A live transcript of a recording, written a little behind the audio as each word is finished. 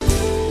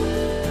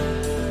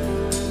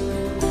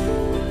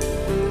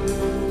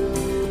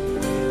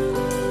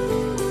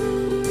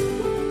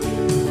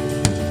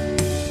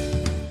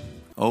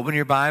Open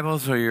your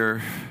Bibles or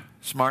your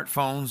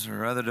smartphones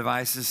or other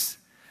devices.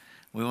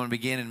 We want to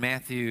begin in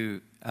Matthew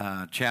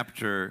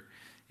chapter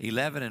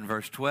 11 and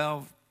verse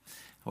 12.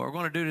 What we're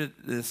going to do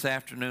this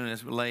afternoon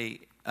is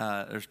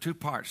there's two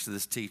parts to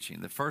this teaching.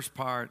 The first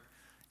part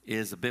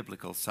is the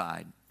biblical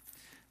side.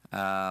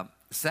 The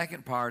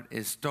second part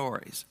is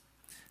stories,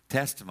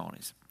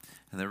 testimonies.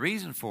 And the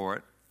reason for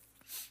it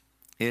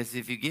is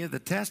if you give the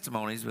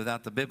testimonies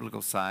without the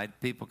biblical side,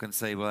 people can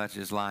say, well, that's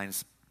just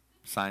lines,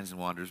 signs and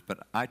wonders, but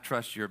I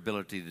trust your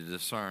ability to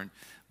discern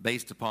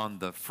based upon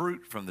the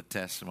fruit from the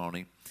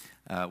testimony,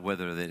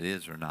 whether it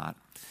is or not.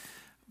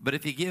 But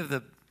if you give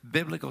the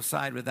biblical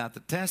side without the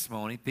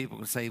testimony, people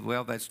can say,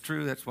 well, that's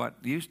true, that's what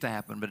used to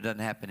happen, but it doesn't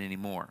happen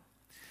anymore.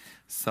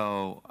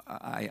 So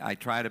I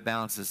try to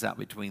balance this out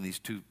between these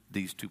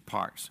two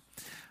parts.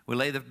 We'll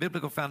lay the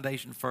biblical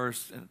foundation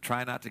first and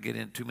try not to get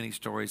into too many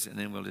stories, and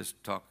then we'll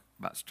just talk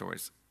about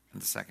stories in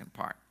the second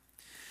part.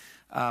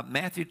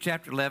 Matthew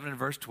chapter 11 and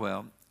verse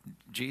 12.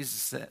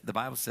 The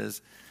Bible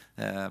says,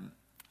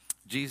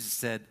 Jesus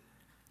said,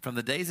 from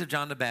the days of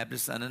John the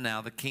Baptist unto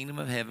now, the kingdom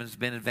of heaven has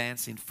been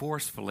advancing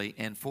forcefully,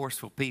 and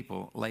forceful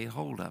people lay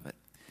hold of it.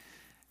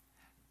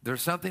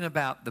 There's something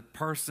about the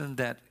person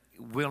that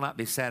will not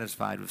be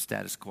satisfied with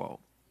status quo.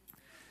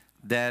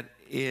 That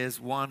is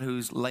one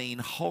who's laying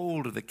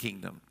hold of the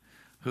kingdom,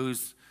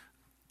 who's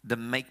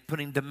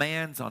putting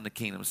demands on the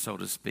kingdom, so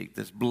to speak,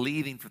 that's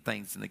believing for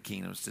things in the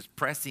kingdom, it's just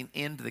pressing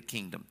into the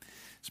kingdom.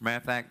 As a matter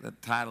of fact, the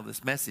title of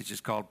this message is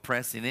called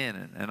Pressing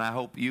In, and I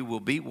hope you will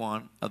be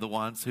one of the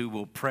ones who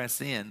will press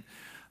in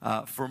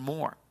for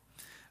more.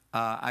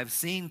 I've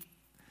seen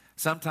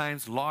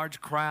sometimes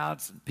large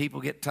crowds and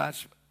people get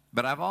touched,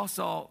 but I've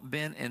also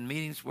been in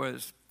meetings where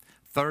there's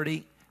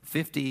 30,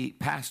 50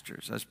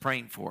 pastors I was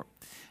praying for.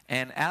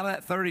 And out of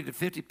that 30 to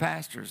 50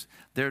 pastors,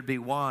 there'd be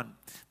one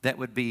that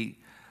would be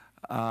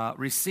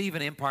receive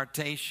an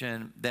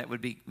impartation that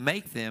would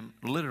make them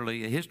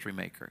literally a history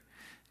maker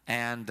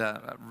and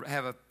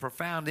have a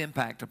profound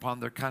impact upon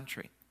their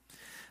country.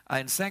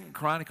 In 2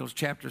 Chronicles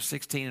chapter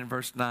 16 and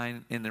verse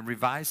 9, in the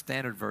Revised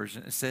Standard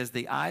Version, it says,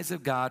 the eyes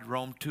of God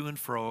roam to and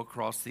fro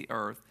across the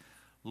earth,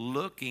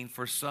 looking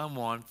for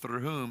someone through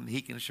whom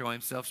he can show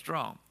himself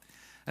strong.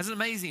 That's an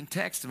amazing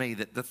text to me,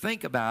 that to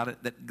think about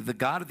it, that the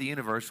God of the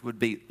universe would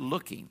be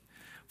looking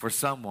for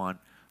someone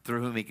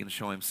through whom he can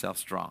show himself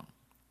strong.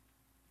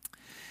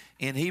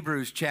 In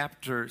Hebrews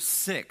chapter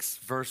 6,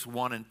 verse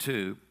 1 and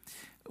 2,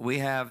 we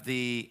have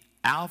the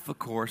Alpha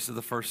course of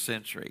the first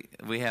century.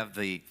 We have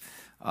the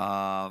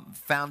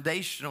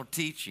foundational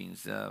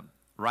teachings.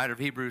 Writer of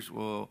Hebrews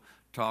will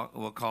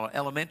call it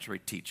elementary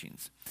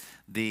teachings.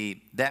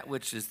 That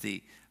which is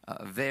the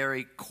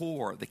very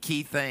core, the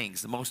key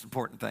things, the most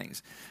important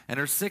things. And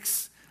there's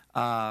 6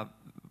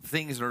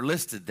 things that are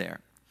listed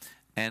there.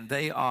 And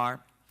they are,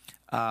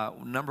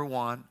 number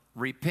 1,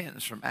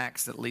 repentance from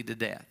acts that lead to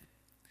death.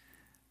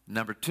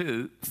 Number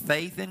 2,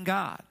 faith in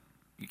God.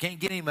 You can't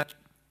get any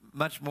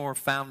much more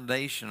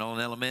foundational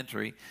and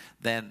elementary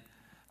than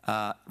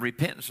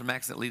repentance from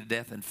acts that lead to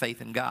death and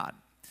faith in God.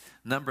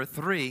 Number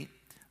 3,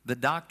 the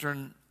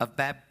doctrine of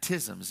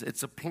baptisms.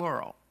 It's a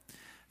plural.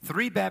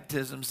 3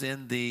 baptisms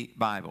in the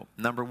Bible.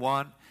 Number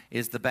 1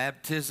 is the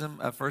baptism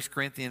of 1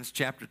 Corinthians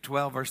chapter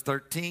 12, verse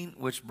 13,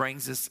 which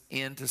brings us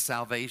into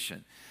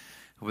salvation.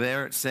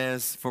 There it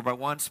says, for by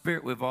one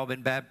Spirit we've all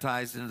been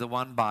baptized into the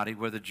one body,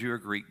 whether Jew or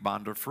Greek,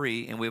 bond or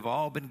free, and we've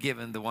all been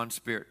given the one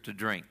Spirit to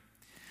drink.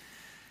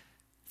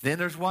 Then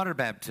there's water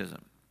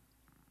baptism.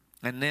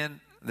 And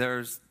then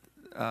there's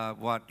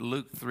what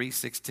Luke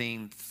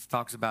 3:16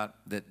 talks about,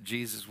 that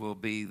Jesus will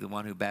be the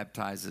one who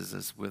baptizes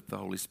us with the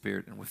Holy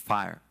Spirit and with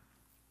fire.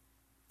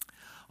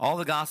 All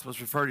the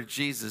Gospels refer to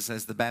Jesus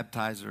as the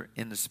baptizer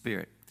in the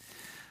Spirit.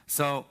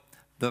 So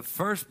the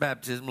first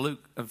baptism, 1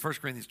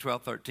 Corinthians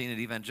 12:13, that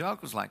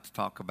evangelicals like to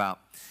talk about,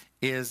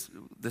 is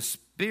the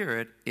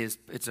Spirit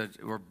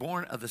we're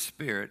born of the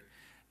Spirit,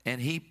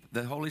 and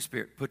the Holy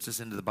Spirit puts us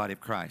into the body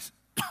of Christ.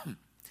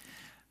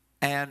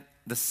 And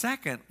the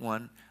second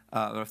one,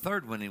 or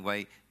third one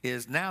anyway,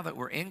 is now that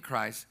we're in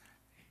Christ,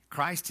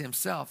 Christ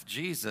himself,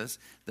 Jesus,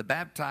 the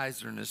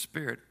baptizer in the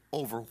Spirit,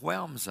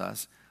 overwhelms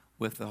us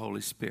with the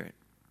Holy Spirit.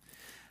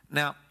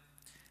 Now,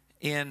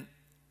 in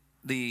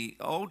the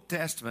Old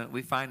Testament,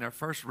 we find our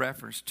first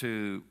reference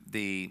to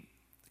the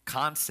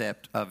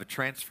concept of a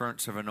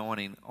transference of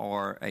anointing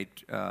or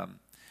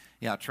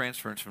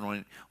transference of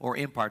anointing or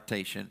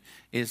impartation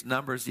is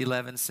Numbers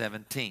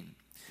 11:17.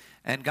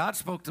 And God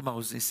spoke to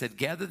Moses. He said,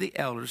 gather the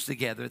elders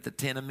together at the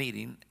tent of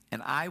meeting,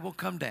 and I will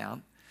come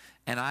down,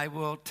 and I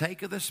will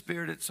take of the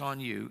Spirit that's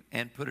on you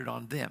and put it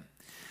on them.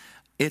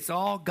 It's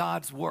all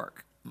God's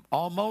work.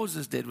 All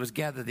Moses did was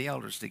gather the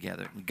elders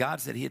together. And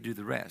God said he'd do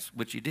the rest,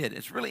 which he did.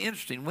 It's really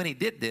interesting when he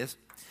did this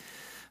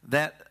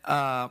that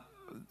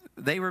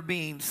they were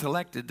being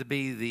selected to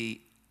be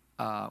the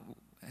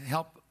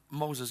help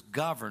Moses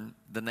govern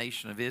the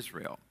nation of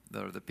Israel,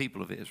 the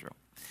people of Israel.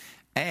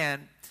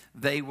 And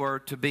they were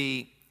to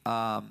be,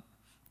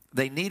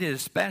 they needed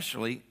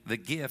especially the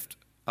gift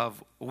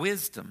of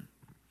wisdom.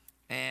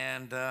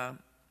 And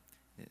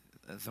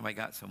Somebody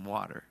got some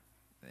water.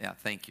 Yeah,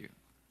 thank you.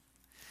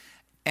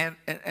 And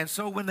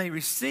so when they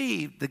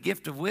received the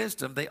gift of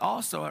wisdom, they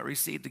also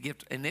received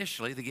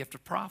initially the gift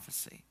of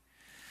prophecy.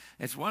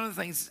 It's one of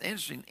the things that's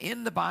interesting.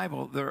 In the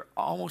Bible, there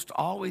almost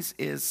always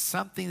is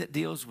something that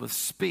deals with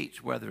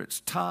speech, whether it's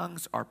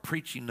tongues or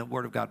preaching the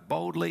word of God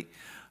boldly,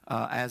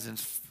 as in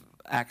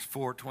Acts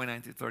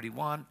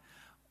 4:29-31,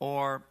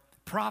 or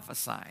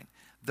prophesying.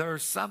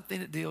 There's something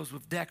that deals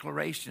with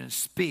declaration and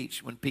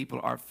speech when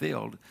people are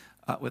filled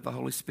with the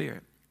Holy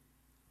Spirit.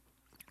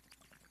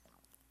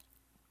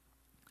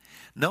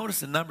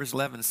 Notice in Numbers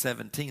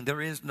 11:17,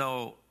 there is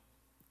no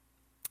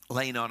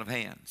laying on of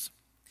hands.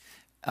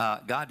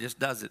 God just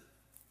does it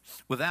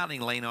without any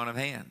laying on of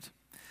hands.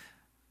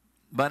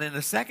 But in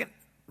the second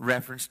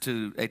reference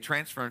to a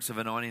transference of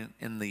anointing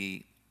in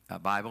the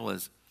Bible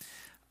is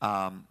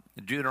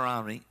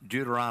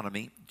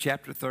Deuteronomy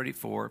chapter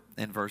 34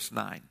 and verse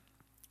 9.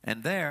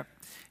 And there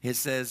it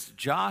says,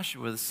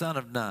 Joshua the son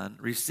of Nun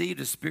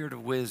received a spirit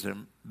of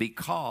wisdom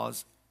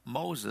because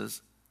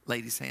Moses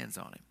laid his hands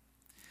on him.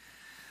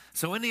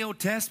 So in the Old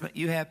Testament,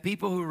 you have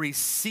people who are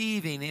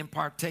receiving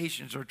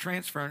impartations or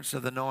transference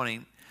of the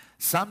anointing,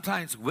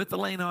 sometimes with the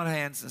laying on of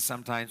hands and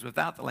sometimes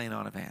without the laying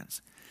on of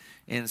hands.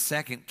 In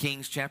 2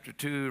 Kings chapter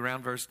 2,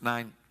 around verse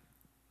 9,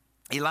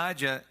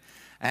 Elijah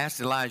asked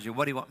Elijah,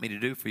 what do you want me to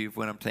do for you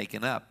when I'm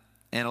taken up?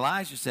 And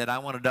Elijah said, I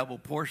want a double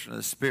portion of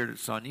the Spirit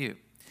that's on you.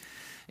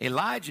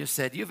 Elijah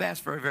said, you've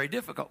asked for a very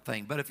difficult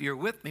thing, but if you're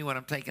with me when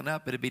I'm taken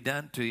up, it'll be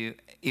done to you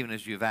even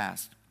as you've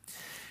asked.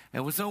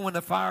 And so when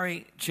the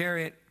fiery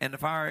chariot and the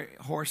fiery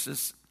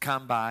horses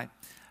come by,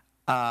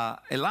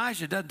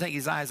 Elijah doesn't take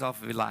his eyes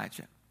off of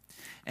Elijah.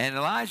 And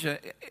Elijah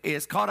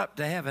is caught up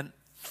to heaven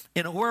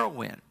in a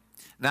whirlwind.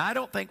 Now, I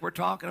don't think we're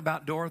talking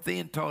about Dorothy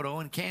and Toto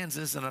in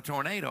Kansas and a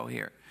tornado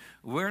here.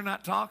 We're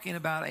not talking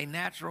about a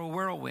natural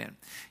whirlwind.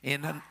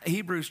 In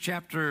Hebrews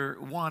chapter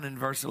 1 and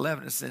verse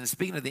 11, it says,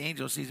 speaking of the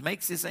angels, he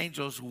makes his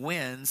angels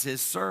winds,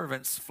 his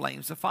servants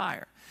flames of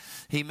fire.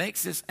 He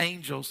makes his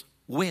angels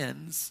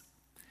winds,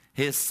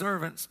 his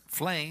servants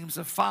flames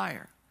of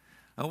fire.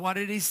 And what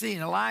did he see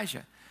in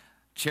Elijah?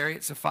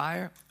 Chariots of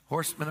fire,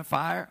 horsemen of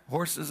fire,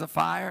 horses of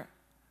fire.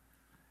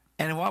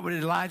 And what would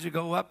Elijah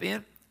go up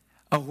in?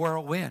 A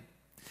whirlwind,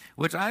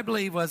 which I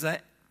believe was an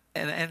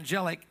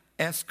angelic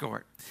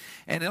escort.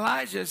 And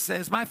Elijah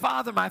says, my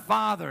father,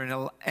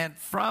 and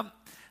from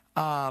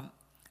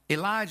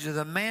Elijah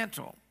the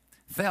mantle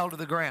fell to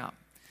the ground.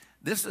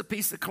 This is a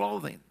piece of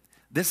clothing.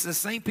 This is the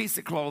same piece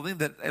of clothing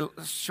that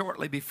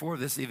shortly before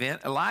this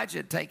event, Elijah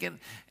had taken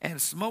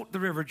and smote the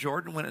river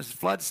Jordan when it was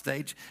flood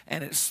stage,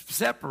 and it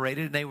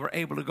separated, and they were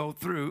able to go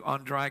through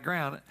on dry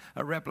ground,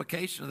 a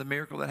replication of the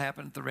miracle that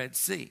happened at the Red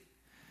Sea.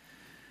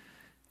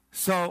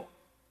 So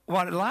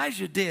what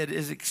Elijah did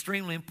is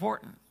extremely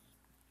important.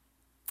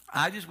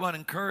 I just want to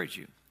encourage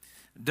you.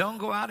 Don't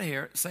go out of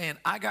here saying,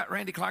 I got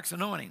Randy Clark's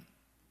anointing.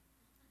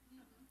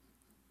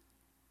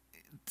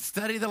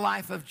 Study the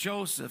life of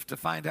Joseph to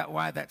find out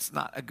why that's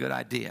not a good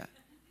idea.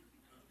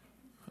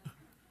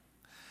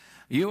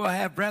 You will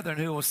have brethren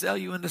who will sell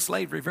you into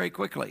slavery very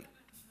quickly.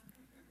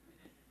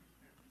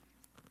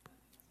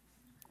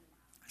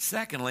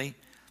 Secondly,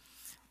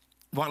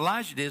 what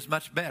Elijah did is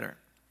much better.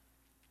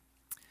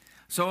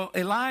 So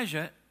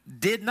Elijah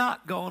did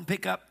not go and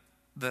pick up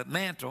the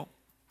mantle,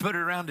 put it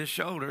around his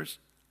shoulders,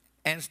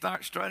 and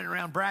start strutting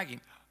around bragging.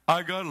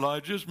 I got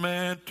Elijah's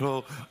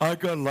mantle. I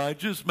got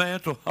Elijah's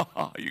mantle.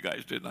 You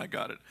guys didn't. I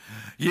got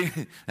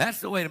it. That's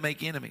the way to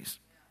make enemies.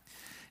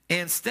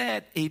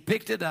 Instead, he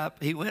picked it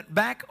up. He went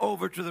back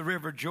over to the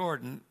river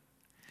Jordan,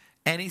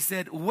 and he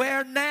said,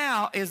 where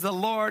now is the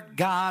Lord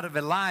God of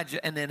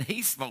Elijah? And then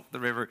he smote the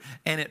river,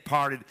 and it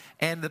parted.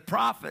 And the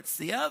prophets,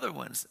 the other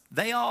ones,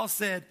 they all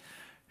said,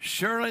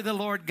 surely the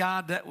Lord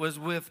God that was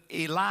with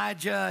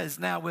Elijah is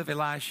now with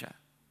Elisha.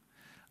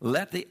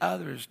 Let the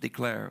others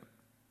declare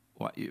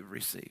what you've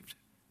received,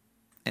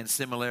 and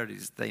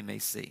similarities they may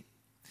see.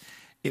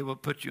 It will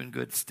put you in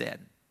good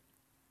stead.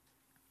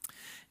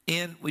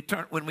 When we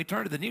turn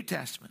to the New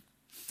Testament,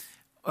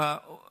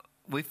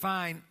 we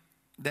find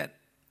that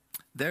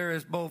there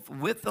is both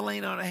with the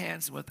laying on of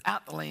hands and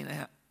without the laying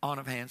on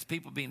of hands,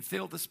 people being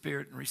filled with the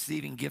Spirit and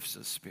receiving gifts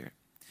of the Spirit.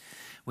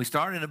 We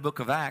start in the book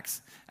of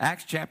Acts,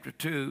 Acts chapter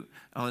 2,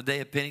 on the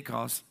day of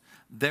Pentecost.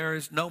 There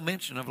is no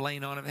mention of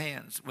laying on of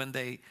hands when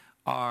they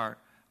are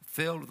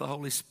filled with the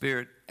Holy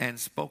Spirit and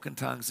spoken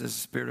tongues as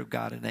the Spirit of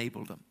God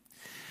enabled them.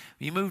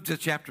 You move to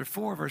chapter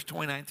 4, verse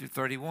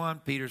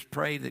 29-31. Peter's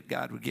prayed that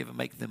God would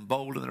make them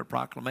bold in their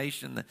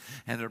proclamation,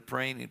 and they're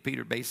praying. And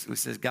Peter basically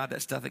says, God,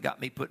 that stuff that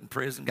got me put in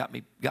prison, got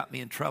me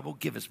in trouble,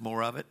 give us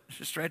more of it.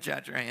 Stretch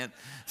out your hand,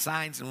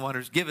 signs and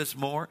wonders, give us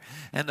more.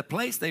 And the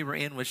place they were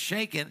in was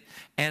shaken,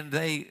 and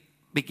they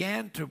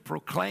began to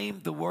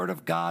proclaim the word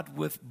of God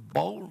with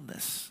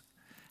boldness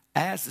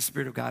as the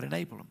Spirit of God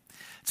enabled them.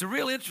 It's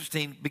real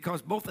interesting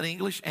because both in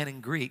English and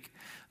in Greek,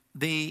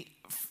 the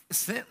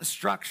sentence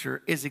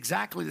structure is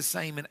exactly the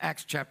same in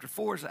Acts chapter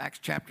 4 as Acts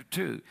chapter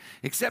 2.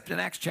 Except in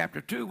Acts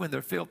chapter 2, when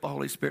they're filled with the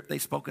Holy Spirit, they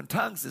spoke in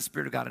tongues. The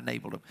Spirit of God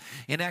enabled them.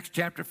 In Acts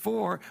chapter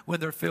 4, when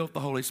they're filled with the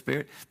Holy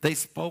Spirit, they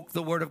spoke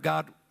the word of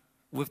God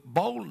with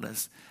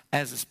boldness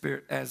as the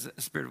Spirit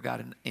of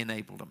God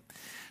enabled them.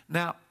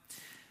 Now,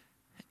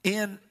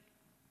 and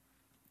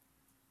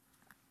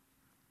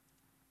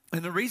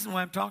the reason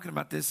why I'm talking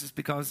about this is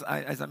because,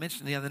 as I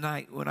mentioned the other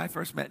night, when I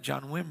first met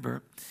John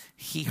Wimber,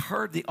 he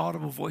heard the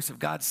audible voice of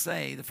God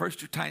say, the first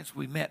 2 times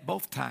we met,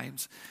 both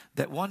times,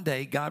 that one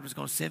day God was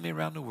going to send me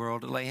around the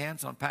world to lay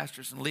hands on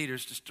pastors and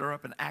leaders to stir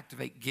up and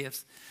activate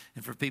gifts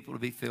and for people to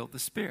be filled with the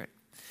Spirit.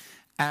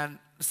 And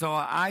so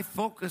I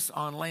focus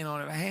on laying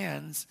on of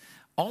hands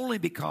only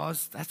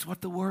because that's what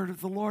the word of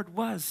the Lord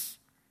was.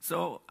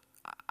 So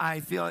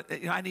I feel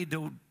I need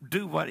to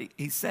do what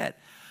he said.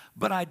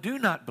 But I do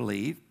not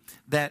believe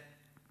that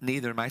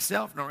neither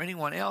myself nor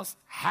anyone else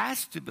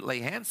has to lay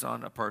hands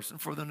on a person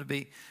for them to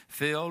be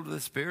filled with the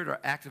Spirit or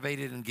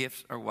activated in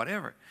gifts or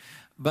whatever.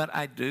 But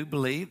I do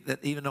believe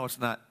that even though it's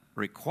not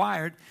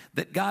required,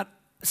 that God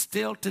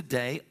still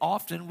today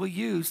often will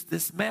use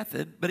this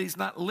method, but he's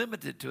not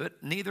limited to it.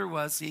 Neither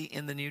was he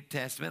in the New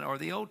Testament or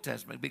the Old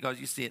Testament, because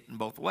you see it in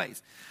both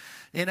ways.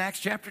 In Acts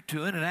chapter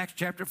 2 and in Acts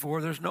chapter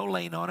 4, there's no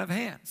laying on of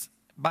hands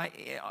by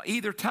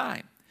either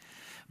time.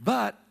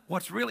 But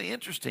what's really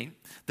interesting,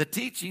 the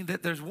teaching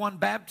that there's one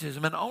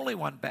baptism and only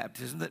one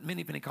baptism that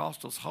many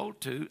Pentecostals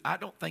hold to, I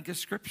don't think is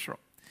scriptural.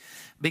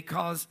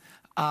 Because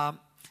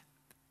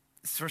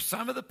for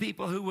some of the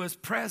people who was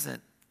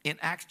present in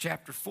Acts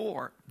chapter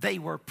 4, they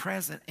were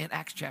present in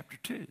Acts chapter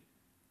 2.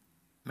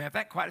 Matter of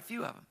fact, quite a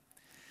few of them.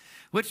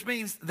 Which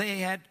means they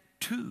had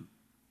 2.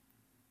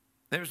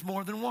 There's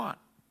more than one.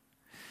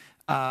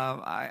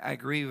 I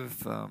agree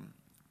with...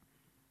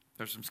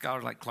 There's some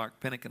scholars like Clark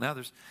Pinnock and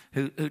others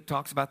who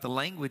talks about the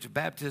language of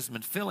baptism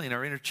and filling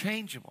are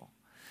interchangeable.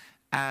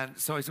 And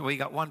so he said, well, you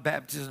got one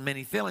baptism,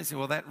 many fillings. He said,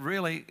 well, that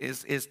really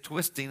is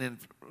twisting in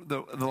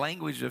the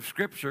language of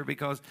Scripture,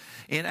 because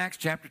in Acts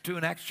chapter 2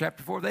 and Acts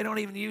chapter 4, they don't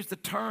even use the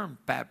term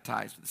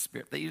baptized with the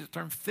Spirit. They use the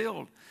term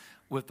filled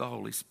with the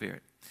Holy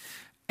Spirit.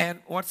 And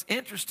what's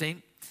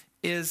interesting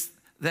is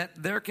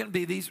that there can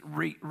be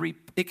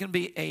it can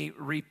be a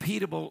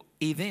repeatable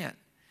event.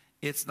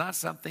 It's not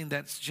something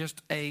that's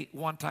just a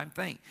one-time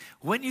thing.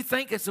 When you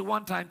think it's a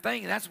one-time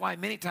thing, and that's why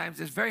many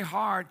times it's very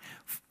hard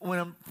when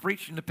I'm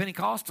preaching to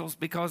Pentecostals,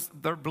 because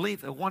their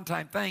belief a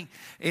one-time thing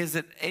is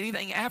that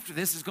anything after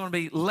this is going to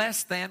be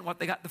less than what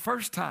they got the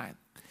first time.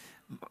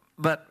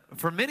 But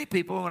for many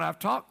people, when I've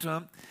talked to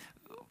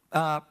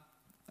them,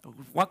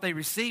 what they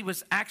received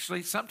was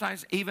actually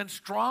sometimes even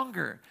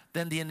stronger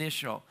than the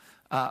initial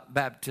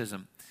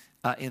baptism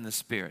in the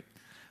Spirit.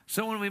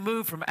 So when we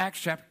move from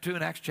Acts chapter 2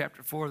 and Acts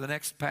chapter 4, the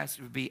next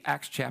passage would be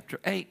Acts chapter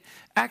 8.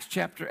 Acts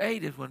chapter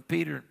 8 is when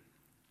Peter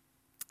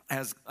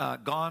has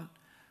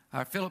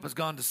Philip has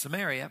gone to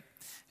Samaria,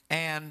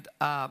 and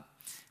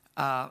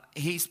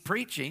he's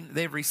preaching.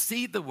 They've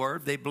received the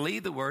word. They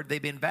believe the word.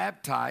 They've been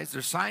baptized.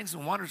 There's signs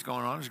and wonders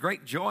going on. There's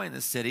great joy in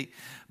the city,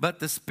 but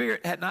the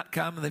Spirit had not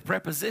come, and the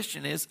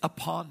preposition is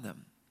upon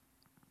them.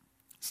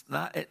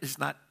 It's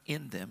not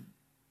in them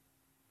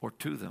or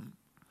to them.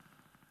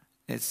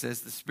 It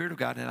says the Spirit of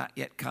God had not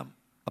yet come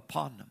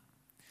upon them.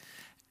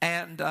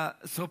 And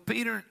so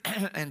Peter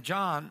and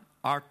John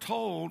are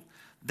told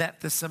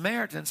that the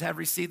Samaritans have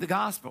received the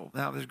gospel.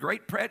 Now, there's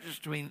great prejudice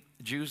between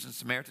Jews and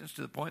Samaritans,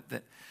 to the point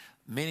that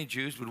many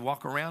Jews would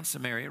walk around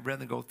Samaria rather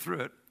than go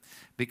through it,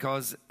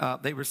 because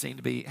they were seen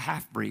to be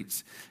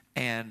half-breeds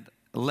and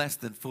less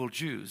than full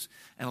Jews,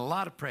 and a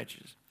lot of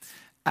prejudice.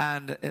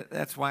 And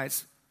that's why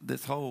it's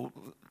this whole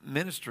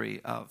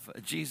ministry of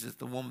Jesus,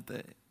 the woman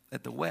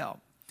at the well,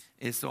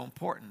 is so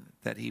important,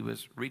 that he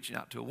was reaching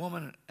out to a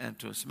woman and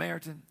to a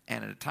Samaritan,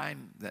 and at a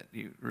time that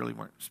you really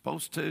weren't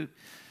supposed to.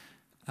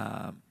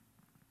 And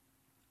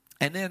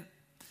then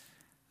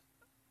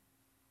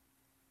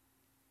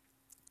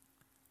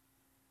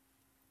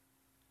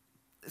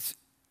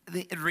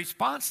the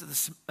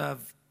response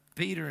of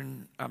Peter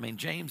and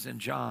James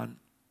and John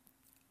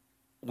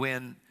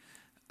when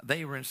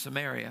they were in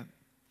Samaria,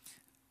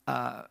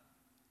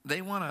 they're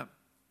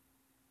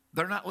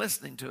not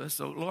listening to us.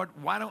 So Lord,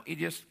 why don't you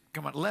just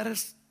come on? Let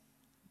us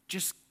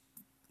just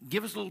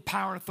give us a little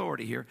power and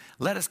authority here.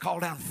 Let us call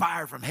down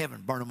fire from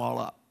heaven, burn them all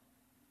up.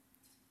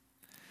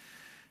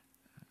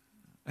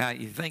 Now,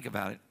 you think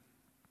about it.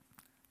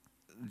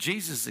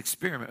 Jesus'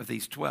 experiment with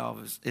these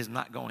 12 is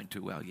not going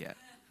too well yet.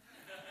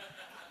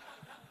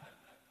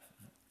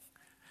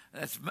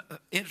 That's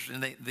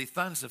interesting. The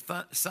sons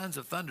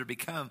of thunder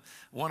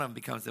one of them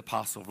becomes the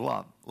apostle of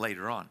love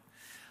later on.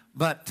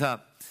 But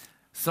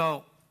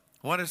so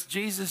what does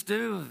Jesus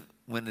do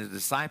when the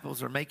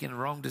disciples are making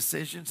wrong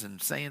decisions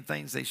and saying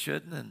things they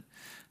shouldn't?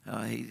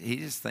 And he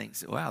just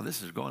thinks, wow,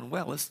 this is going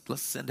well. Let's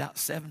send out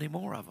 70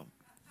 more of them.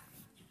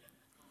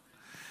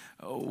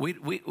 We'd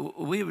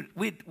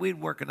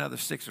work another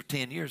 6 or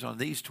 10 years on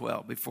these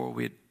 12 before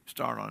we'd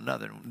start on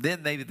another.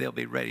 Then maybe they'll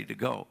be ready to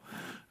go.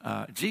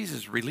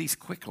 Jesus released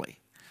quickly.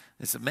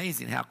 It's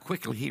amazing how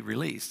quickly he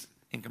released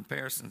in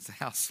comparison to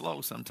how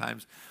slow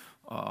sometimes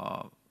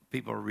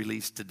people are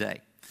released today.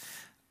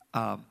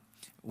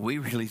 We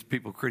release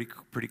people pretty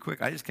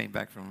quick. I just came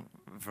back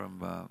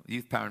from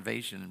Youth Power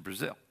Invasion in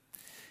Brazil.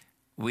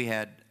 We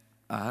had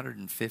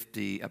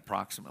 150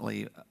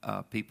 approximately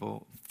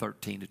people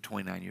 13 to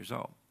 29 years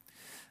old.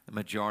 The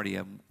majority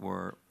of them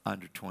were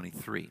under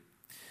 23.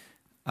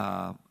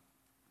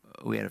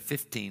 We had a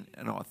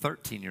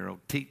 13-year-old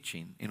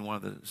teaching in one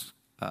of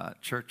the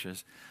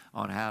churches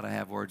on how to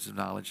have words of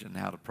knowledge and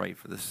how to pray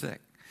for the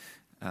sick.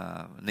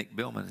 Nick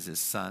Billman is his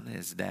son.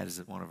 His dad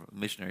is one of the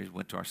missionaries,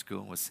 went to our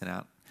school and was sent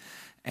out.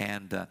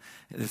 And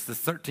it's the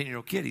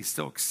 13-year-old kid. He's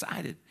so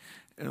excited.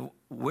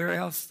 Where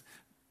else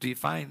do you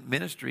find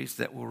ministries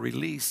that will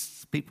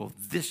release people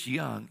this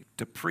young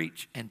to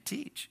preach and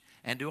teach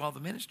and do all the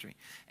ministry?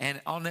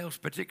 And on those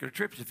particular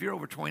trips, if you're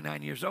over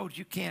 29 years old,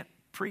 you can't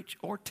preach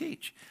or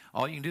teach.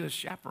 All you can do is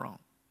chaperone.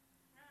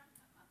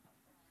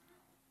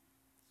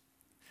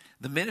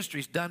 The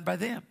ministry's done by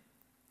them.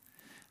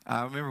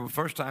 I remember the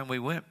first time we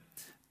went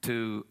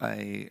to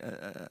a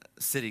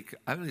city,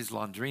 I believe it's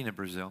Londrina,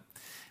 Brazil.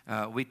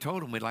 We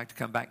told them we'd like to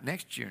come back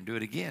next year and do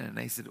it again. And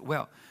they said,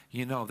 well,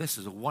 this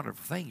is a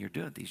wonderful thing you're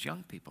doing with these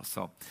young people.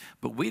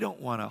 But we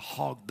don't want to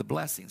hog the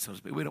blessing, so to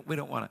speak.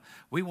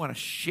 We want to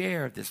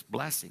share this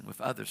blessing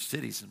with other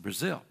cities in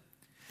Brazil.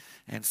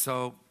 And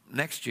so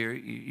next year,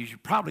 you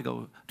should probably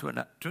go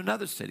to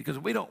another city because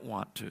we don't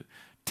want to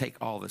take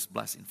all this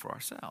blessing for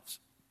ourselves.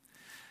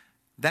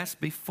 That's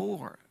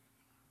before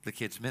the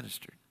kids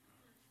ministered.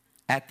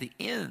 At the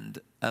end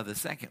of the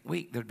second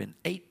week, there had been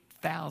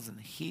 8,000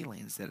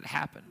 healings that had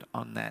happened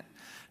on that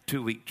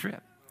 2-week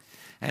trip.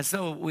 And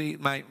so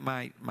my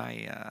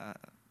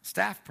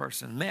staff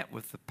person met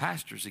with the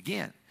pastors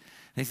again.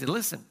 They said,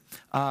 listen,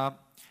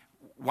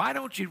 why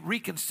don't you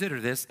reconsider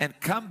this and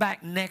come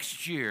back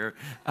next year,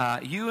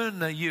 you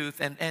and the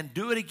youth, and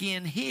do it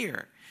again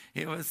here?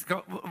 It was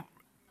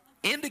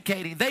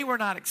indicating they were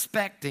not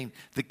expecting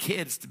the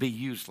kids to be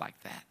used like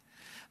that.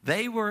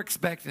 They were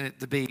expecting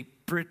it to be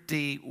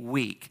pretty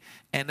weak,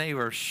 and they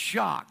were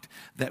shocked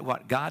at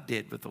what God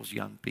did with those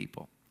young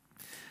people.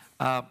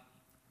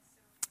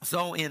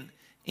 So in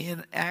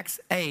Acts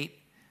 8,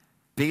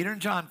 Peter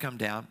and John come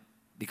down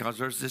because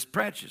there's this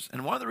prejudice.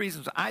 And one of the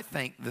reasons I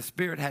think the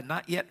Spirit had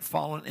not yet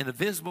fallen in a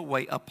visible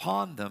way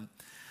upon them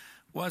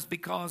was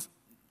because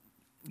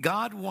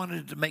God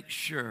wanted to make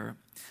sure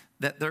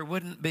that there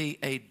wouldn't be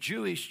a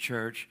Jewish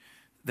church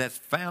that's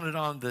founded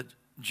on the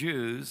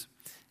Jews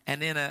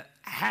and in a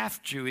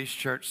half-Jewish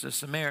church, the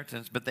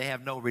Samaritans, but they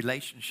have no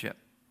relationship.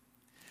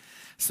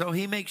 So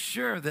he makes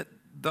sure that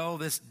though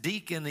this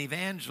deacon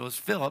evangelist,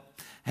 Philip,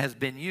 has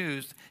been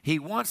used, he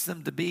wants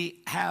them to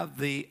have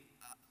the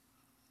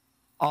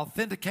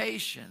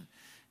authentication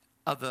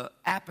of the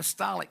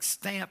apostolic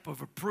stamp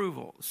of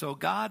approval. So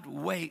God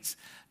waits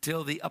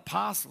till the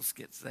apostles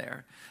gets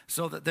there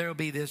so that there will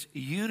be this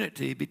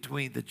unity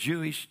between the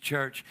Jewish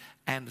church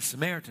and the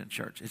Samaritan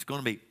church. It's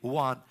going to be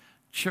one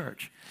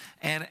church.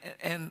 And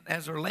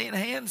as they're laying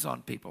hands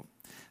on people,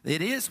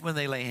 it is when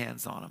they lay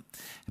hands on them.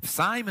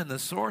 Simon the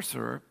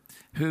sorcerer,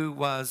 who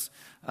was,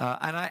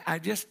 and I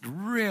just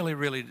really,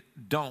 really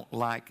don't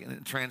like,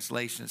 in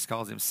translations, it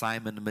calls him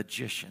Simon the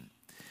magician,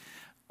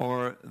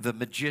 or the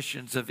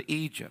magicians of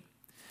Egypt.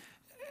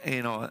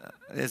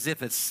 As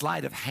if it's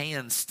sleight of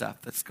hand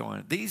stuff that's going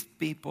on. These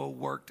people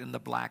worked in the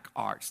black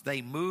arts.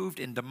 They moved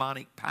in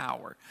demonic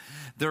power.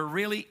 There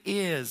really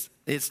is,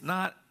 it's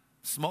not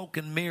smoke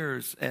and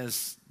mirrors,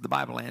 as the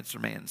Bible Answer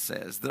Man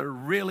says. There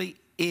really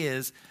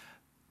is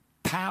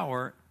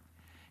power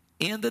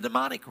in the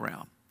demonic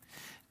realm.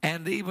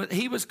 And he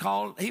was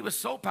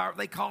so powerful,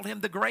 they called him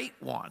the Great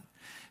One.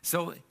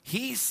 So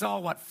he saw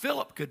what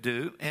Philip could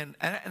do. And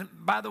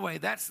by the way,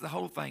 that's the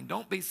whole thing.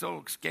 Don't be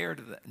so scared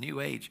of the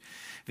New Age,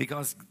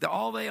 because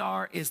all they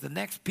are is the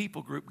next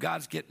people group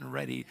God's getting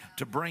ready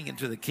to bring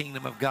into the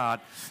kingdom of God,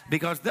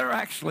 because they're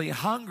actually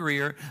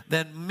hungrier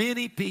than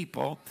many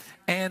people,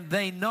 and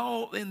they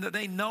know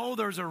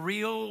there's a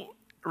real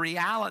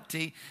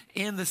reality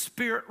in the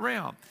spirit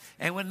realm.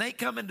 And when they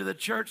come into the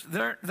church,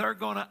 they're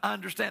going to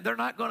understand. They're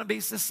not going to be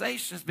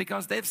cessationists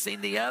because they've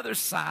seen the other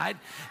side,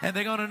 and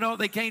they're going to know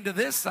they came to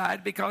this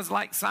side because,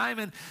 like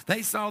Simon,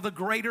 they saw the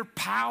greater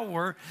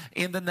power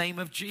in the name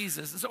of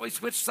Jesus. And so he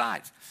switched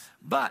sides.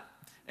 But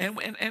and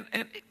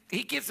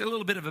he gets a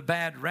little bit of a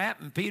bad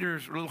rap, and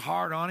Peter's a little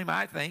hard on him,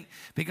 I think,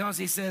 because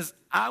he says,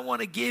 I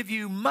want to give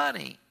you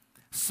money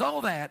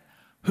so that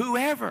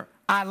whoever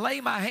I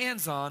lay my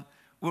hands on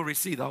will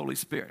receive the Holy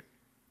Spirit.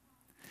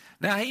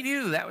 Now, he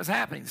knew that was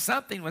happening.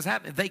 Something was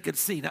happening they could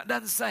see. Now, it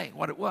doesn't say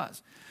what it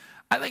was.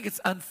 I think it's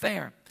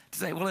unfair to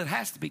say, well, it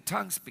has to be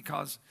tongues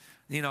because,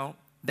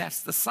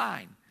 that's the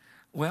sign.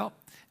 Well,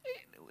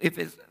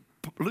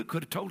 Luke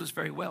could have told us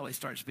very well he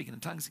started speaking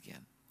in tongues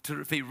again.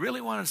 If he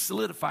really wanted to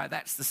solidify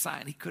that's the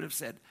sign, he could have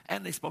said,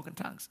 and they spoke in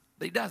tongues.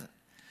 But he doesn't.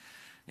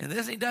 And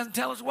he doesn't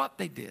tell us what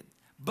they did.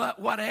 But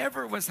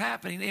whatever was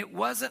happening, it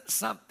wasn't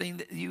something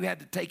that you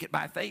had to take it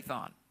by faith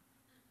on.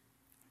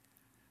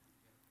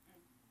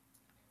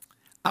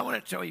 I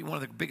want to tell you one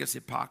of the biggest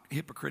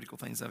hypocritical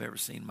things I've ever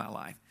seen in my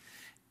life.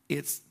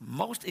 It's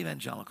most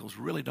evangelicals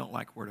really don't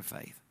like Word of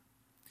Faith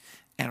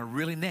and are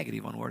really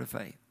negative on Word of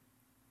Faith.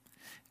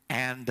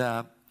 And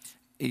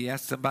you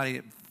ask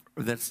somebody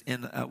that's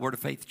in a Word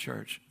of Faith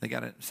church, they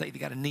got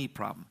a knee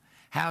problem.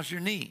 How's your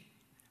knee?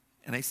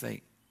 And they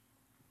say,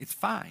 it's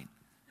fine.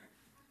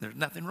 There's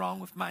nothing wrong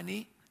with my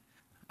knee.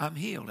 I'm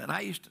healed. And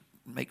I used to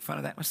make fun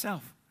of that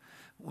myself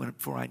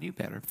before I knew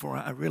better, before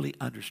I really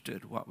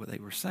understood what they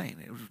were saying.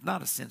 It was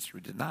not a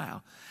sensory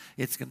denial.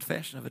 It's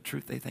confession of a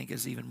truth they think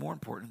is even more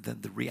important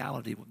than the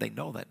reality. They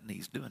know that, and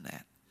he's doing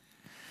that.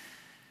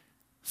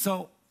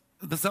 So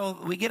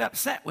we get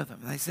upset with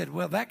them. They said,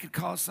 well, that could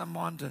cause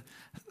someone to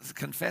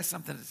confess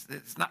something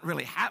that's not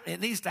really happening.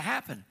 It needs to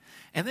happen.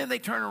 And then they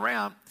turn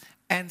around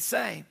and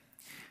say,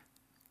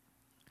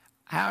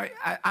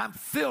 I'm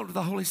filled with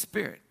the Holy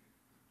Spirit.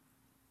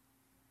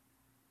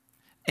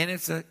 And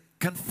it's a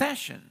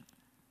confession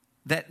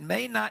that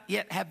may not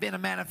yet have been a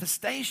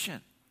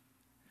manifestation.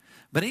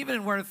 But even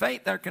in Word of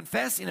Faith, they're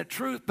confessing a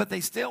truth, but they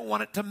still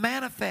want it to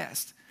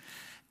manifest.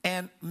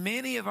 And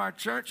many of our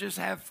churches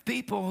have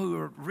people who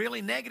are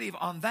really negative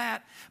on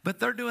that, but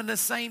they're doing the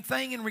same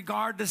thing in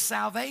regard to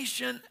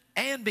salvation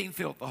and being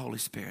filled with the Holy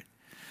Spirit.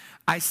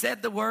 I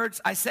said the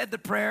words, I said the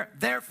prayer,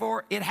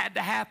 therefore it had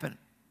to happen.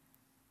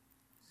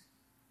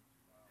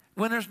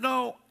 When there's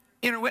no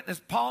inner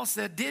witness, Paul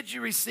said, did you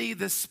receive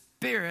the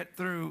Spirit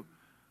through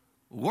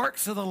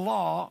works of the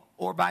law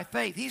or by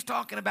faith? He's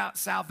talking about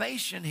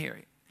salvation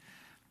here.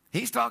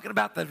 He's talking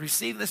about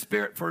receiving the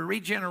Spirit for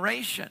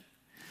regeneration.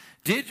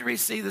 Did you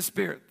receive the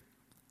Spirit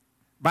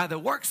by the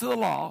works of the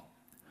law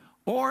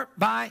or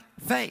by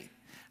faith?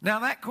 Now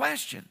that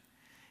question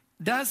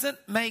doesn't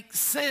make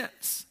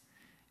sense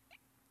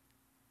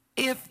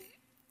if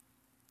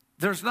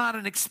there's not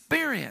an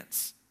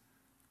experience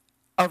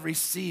of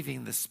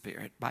receiving the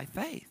Spirit by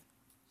faith.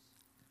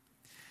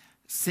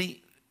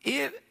 See,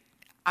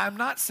 I'm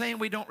not saying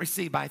we don't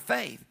receive by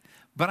faith,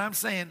 but I'm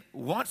saying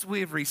once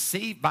we've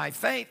received by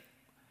faith,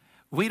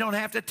 we don't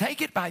have to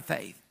take it by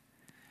faith.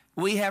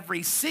 We have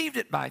received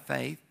it by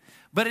faith,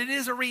 but it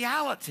is a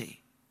reality.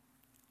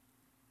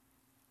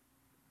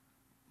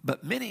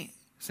 But many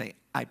say,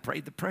 I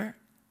prayed the prayer,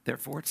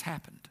 therefore it's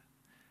happened.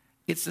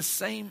 It's the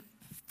same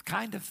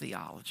kind of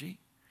theology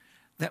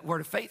that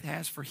Word of Faith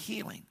has for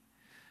healing.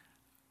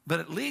 But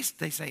at least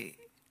they say,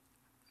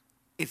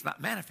 it's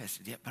not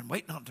manifested yet, but I'm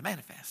waiting on it to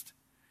manifest.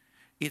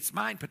 It's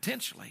mine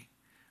potentially.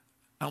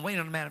 I'm waiting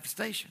on the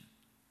manifestation.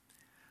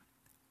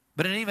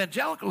 But in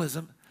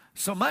evangelicalism,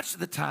 so much of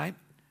the time,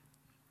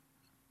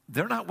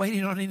 they're not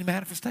waiting on any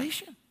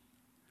manifestation.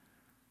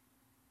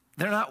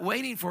 They're not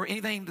waiting for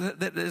anything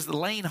that is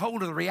laying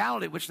hold of the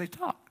reality which they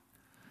talk.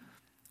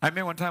 I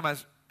remember one time I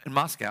was in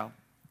Moscow,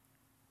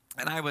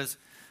 and I was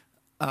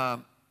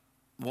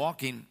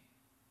walking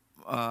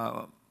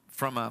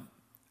from a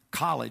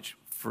college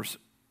for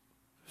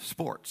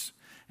sports.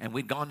 And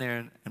we'd gone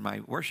there, and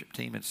my worship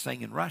team had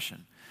sang in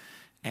Russian.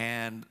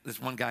 And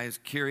this one guy is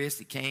curious.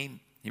 He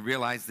came. He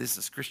realized this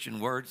is Christian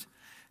words.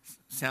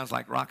 Sounds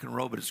like rock and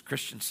roll, but it's a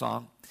Christian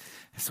song.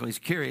 So he's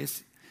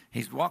curious.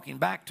 He's walking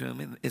back to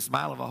him in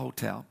Ismailova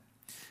hotel.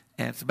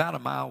 And it's about a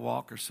mile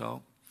walk or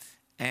so.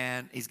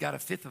 And he's got a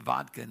fifth of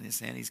vodka in his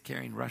hand. He's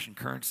carrying Russian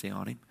currency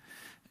on him.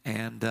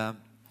 And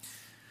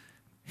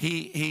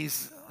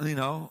he's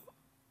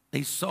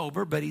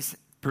sober, but he's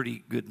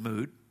pretty good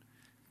mood.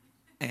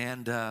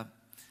 And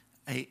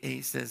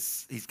he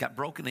says he's got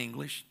broken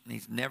English, and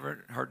he's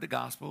never heard the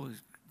gospel.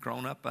 He's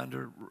grown up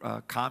under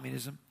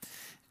communism.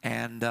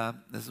 And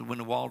this is when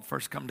the wall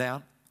first come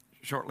down,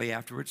 shortly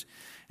afterwards.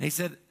 And he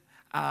said,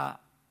 I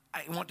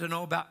want to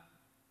know about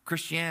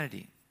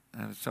Christianity.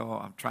 And so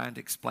I'm trying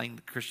to explain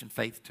the Christian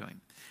faith to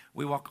him.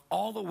 We walk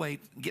all the way,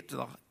 get to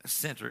the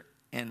center,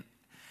 and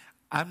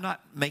I'm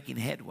not making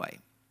headway.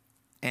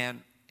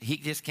 And he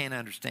just can't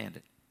understand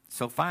it.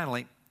 So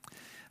finally,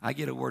 I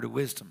get a word of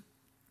wisdom.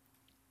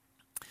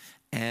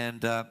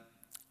 And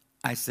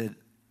I said,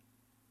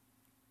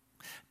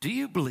 do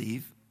you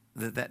believe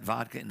that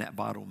vodka in that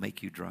bottle will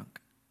make you drunk?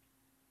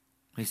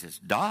 He says,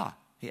 duh.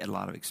 He had a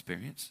lot of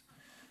experience.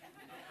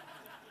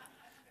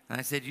 And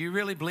I said, you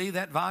really believe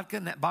that vodka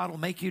in that bottle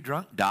will make you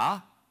drunk? Duh.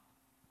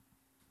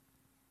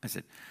 I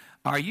said,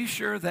 are you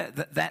sure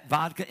that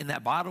vodka in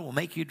that bottle will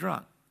make you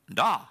drunk?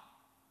 Duh.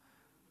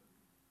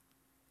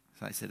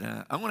 So I said,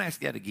 I'm going to ask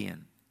that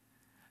again.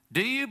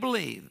 Do you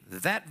believe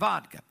that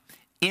vodka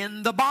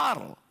in the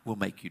bottle will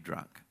make you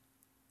drunk?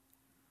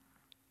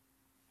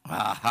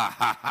 Ha ha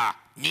ha ha.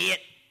 Niet.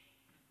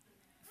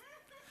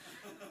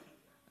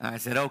 I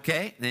said,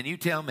 okay, then you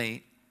tell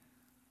me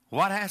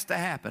what has to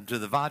happen to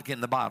the vodka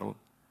in the bottle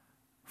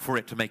for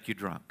it to make you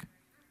drunk.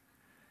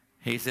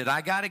 He said,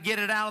 I got to get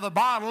it out of the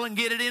bottle and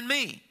get it in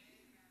me.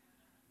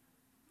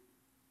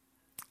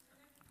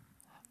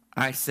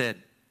 I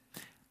said,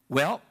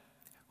 well,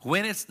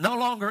 when it's no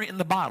longer in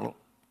the bottle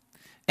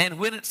and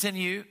when it's in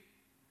you,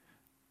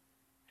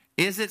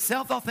 is it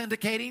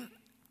self-authenticating,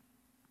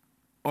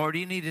 or do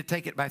you need to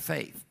take it by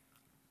faith?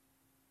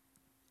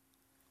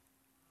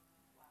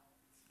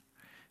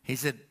 He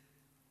said,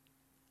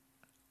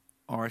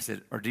 or I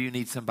said, or do you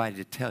need somebody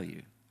to tell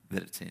you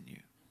that it's in you?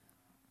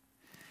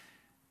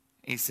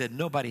 He said,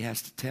 nobody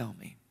has to tell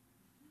me.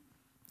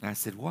 And I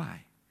said,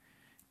 why?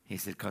 He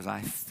said, because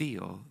I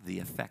feel the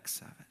effects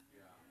of it.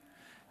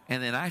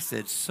 And then I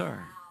said,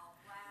 sir,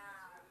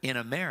 in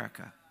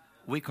America,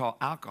 we call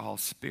alcohol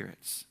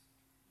spirits.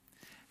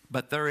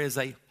 But there is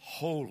a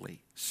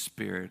Holy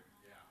Spirit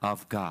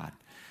of God,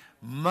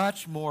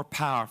 much more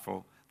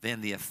powerful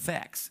than the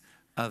effects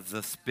of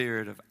the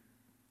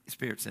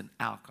spirits in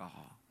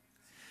alcohol.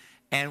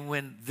 And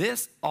when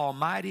this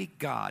Almighty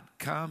God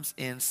comes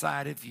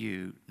inside of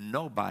you,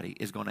 nobody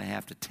is going to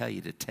have to tell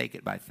you to take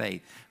it by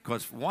faith.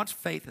 Because once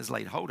faith has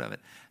laid hold of it,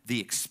 the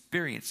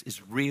experience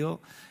is real,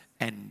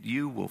 and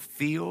you will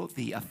feel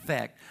the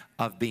effect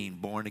of being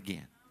born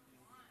again.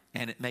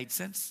 And it made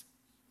sense.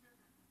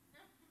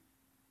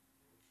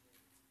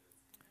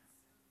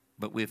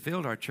 But we've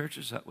filled our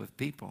churches up with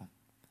people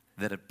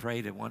that have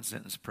prayed a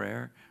one-sentence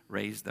prayer,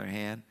 raised their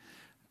hand,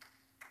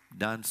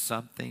 done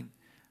something,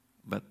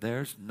 but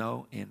there's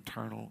no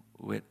internal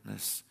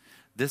witness.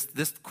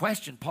 This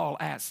question Paul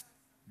asked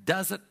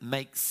doesn't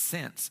make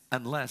sense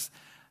unless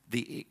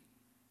the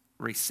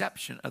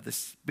reception of the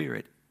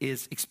Spirit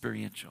is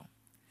experiential.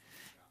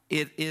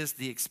 It is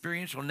the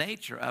experiential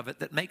nature of it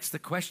that makes the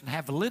question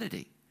have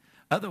validity.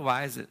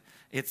 Otherwise,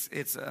 it's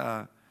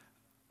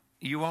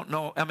you won't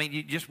know. I mean,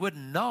 you just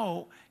wouldn't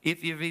know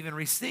if you've even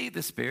received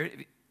the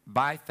Spirit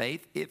by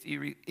faith. If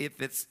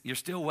you're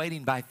still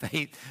waiting by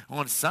faith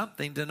on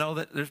something to know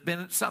that there's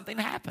been something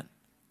happen.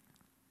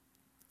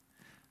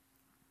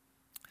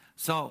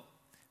 So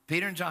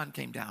Peter and John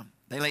came down.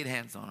 They laid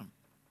hands on him,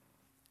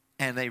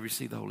 and they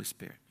received the Holy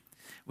Spirit.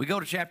 We go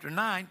to chapter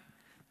 9.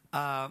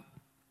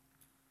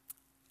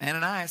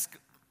 Ananias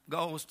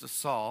goes to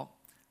Saul,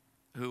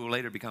 who will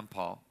later become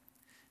Paul,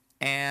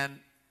 and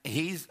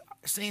he's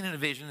seen in a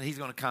vision that he's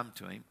going to come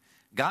to him.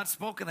 God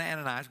spoke to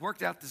Ananias,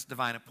 worked out this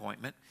divine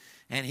appointment,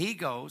 and he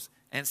goes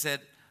and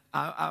said,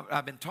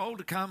 I've been told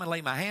to come and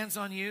lay my hands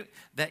on you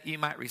that you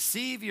might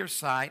receive your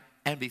sight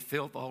and be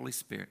filled with the Holy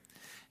Spirit.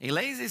 He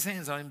lays his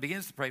hands on him,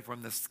 begins to pray for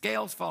him. The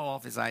scales fall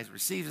off his eyes,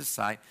 receives his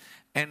sight,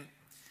 and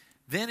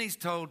then he's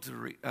told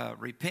to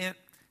repent,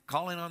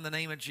 calling on the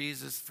name of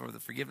Jesus for the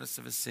forgiveness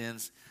of his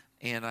sins.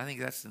 And I think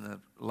that's in the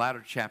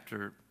latter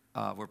chapter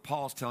where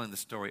Paul's telling the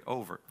story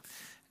over.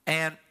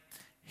 And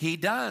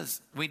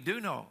we do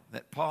know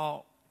that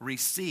Paul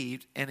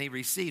received, and he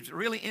receives.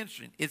 Really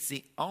interesting. It's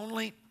the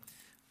only,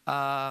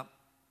 I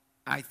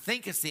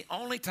think it's the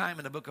only time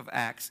in the book of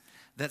Acts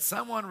that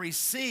someone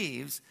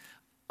receives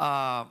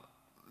the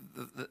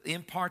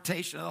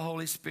impartation of the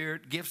Holy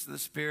Spirit, gifts of the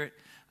Spirit,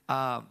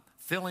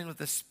 filling with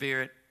the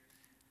Spirit,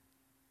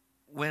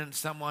 when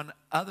someone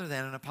other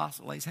than an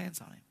apostle lays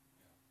hands on him.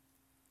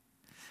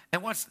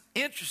 And what's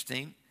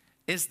interesting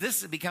is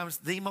this becomes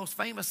the most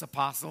famous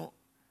apostle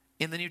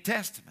in the New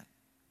Testament.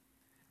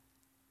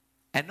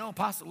 And no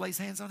apostle lays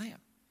hands on him.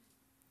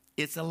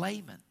 It's a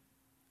layman,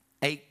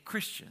 a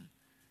Christian,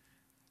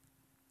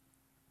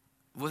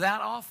 without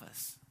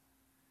office,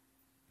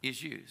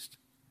 is used.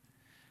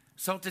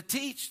 So to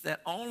teach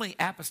that only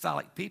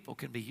apostolic people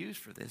can be used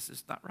for this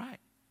is not right.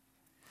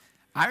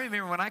 I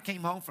remember when I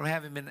came home from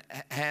having been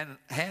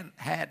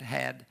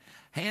had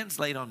hands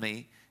laid on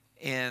me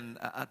in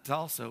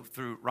Tulsa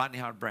through Rodney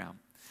Howard-Browne,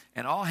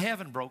 and all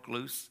heaven broke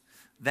loose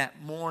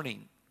that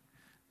morning.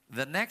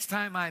 The next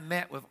time I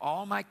met with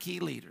all my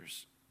key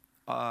leaders,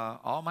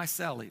 all my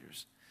cell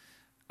leaders,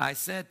 I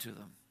said to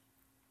them,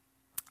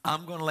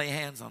 I'm going to lay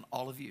hands on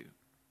all of you,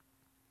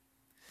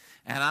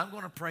 and I'm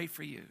going to pray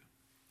for you,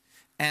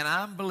 and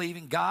I'm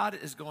believing God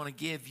is going to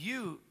give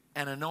you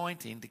an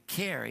anointing to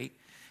carry.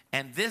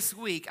 And this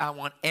week, I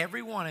want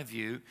every one of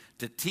you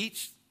to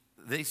teach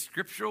the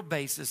scriptural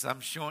basis.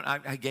 I'm showing,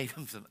 I gave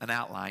them an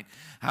outline.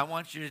 I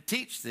want you to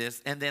teach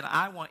this, and then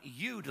I want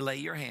you to lay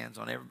your hands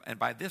on every, and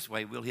by this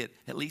way, we'll hit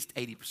at least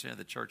 80% of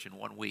the church in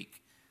 1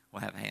 week.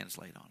 We'll have hands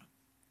laid on them.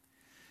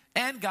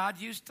 And God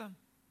used them.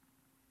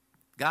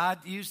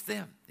 God used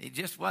them. It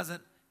just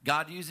wasn't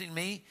God using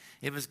me.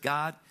 It was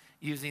God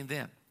using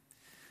them.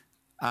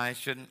 I'm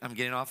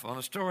getting off on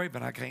a story,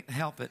 but I can't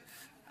help it.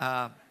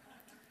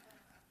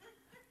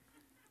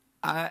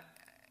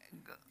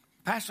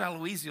 Pastor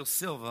Aloysio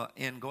Silva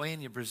in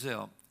Goiânia,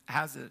 Brazil,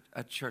 has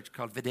a church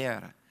called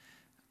Videira.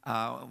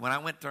 When I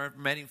went there,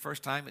 met him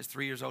first time, it was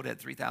 3 years old, it had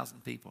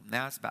 3,000 people.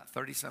 Now it's about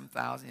 30-some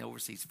thousand. He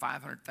oversees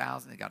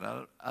 500,000. They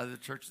got other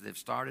churches they've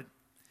started.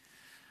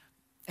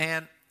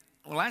 And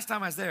last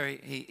time I was there,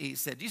 he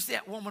said, do you see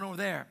that woman over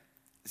there?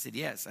 I said,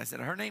 yes. I said,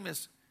 her name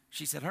is,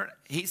 he said,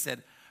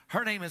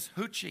 her name is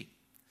Hoochie.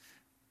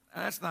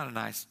 That's not a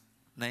nice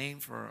name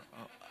for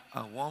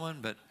a woman,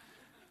 but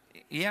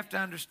you have to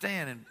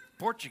understand in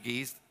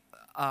Portuguese,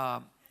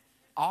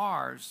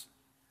 R's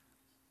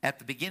at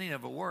the beginning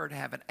of a word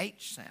have an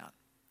H sound.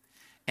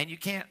 And you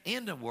can't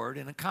end a word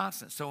in a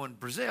consonant. So in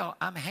Brazil,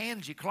 I'm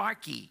Hanji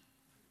Clarkie.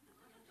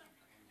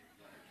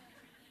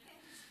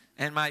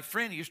 And my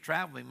friend who used to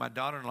travel with me, my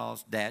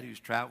daughter-in-law's dad who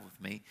used to travel with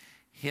me,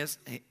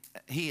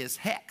 he is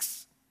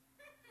Hex.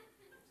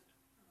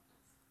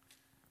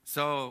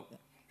 So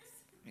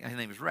his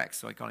name was Rex,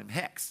 so I called him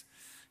Hex.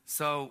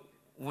 So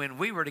when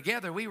we were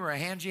together, we were a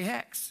Hangie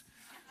Hex.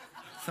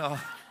 So,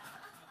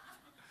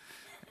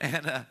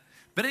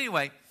 but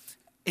anyway,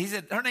 he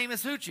said, her name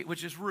is Hoochie,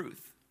 which is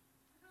Ruth.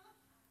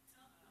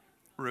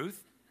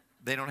 Ruth,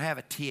 they don't have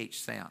a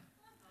TH sound.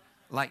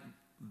 Like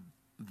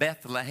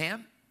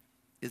Bethlehem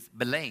is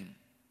Belaim.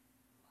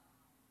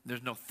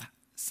 There's no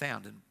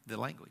sound in the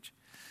language.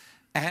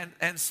 And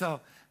so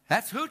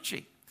that's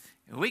Hoochie.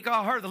 And we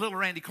call her the little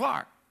Randy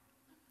Clark.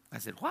 I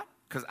said, what?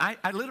 Because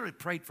I literally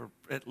prayed for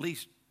at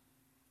least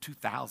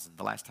 2,000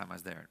 the last time I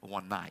was there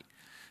one night.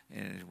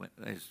 And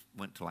it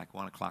went to like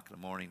 1 o'clock in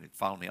the morning. It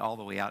followed me all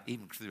the way out,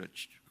 even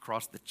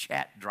across the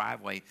chat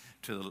driveway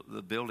to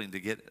the building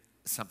to get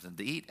something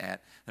to eat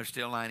at. They're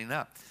still lining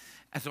up.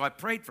 And so I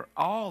prayed for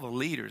all the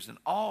leaders and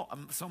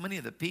so many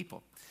of the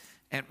people.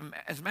 And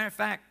as a matter of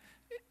fact,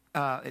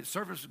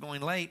 service was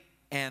going late,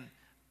 and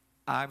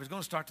I was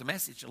going to start the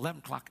message at 11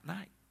 o'clock at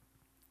night.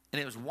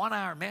 And it was a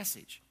 1-hour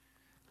message.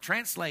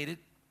 Translated,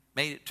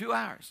 made it 2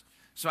 hours.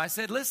 So I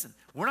said, listen,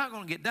 we're not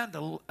going to get done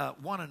till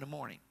 1 in the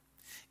morning.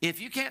 If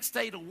you can't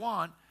stay to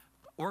 1,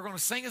 we're going to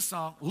sing a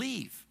song,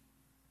 leave.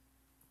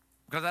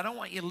 Because I don't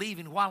want you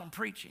leaving while I'm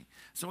preaching.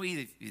 So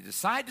either you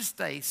decide to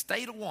stay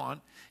to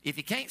 1. If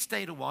you can't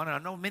stay to 1, and I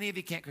know many of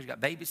you can't because you got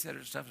babysitters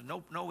and stuff,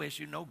 no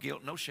issue, no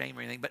guilt, no shame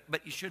or anything,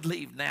 but you should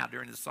leave now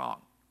during the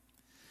song.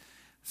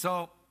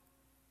 So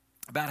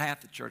about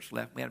half the church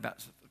left. We had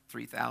about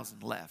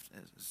 3,000 left.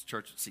 This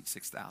church would seat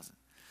 6,000.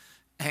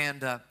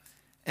 And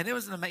it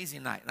was an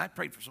amazing night. And I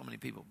prayed for so many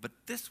people. But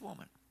this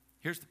woman,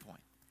 here's the point.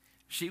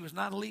 She was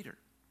not a leader.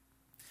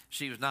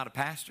 She was not a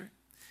pastor.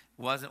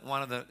 Wasn't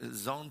one of the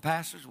zone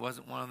pastors.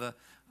 Wasn't one of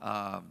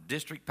the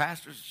district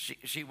pastors.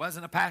 She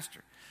wasn't a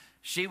pastor.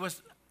 She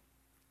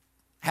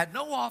had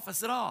no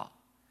office at all.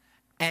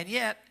 And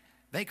yet,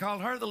 they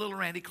called her the little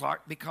Randy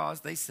Clark because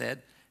they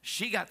said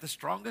she got the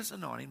strongest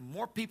anointing.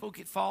 More people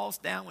falls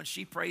down when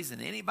she prays than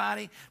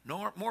anybody.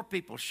 More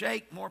people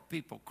shake. More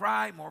people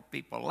cry. More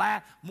people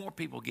laugh. More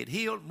people get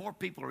healed. More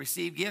people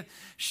receive gift.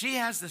 She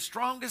has the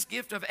strongest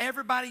gift of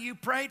everybody you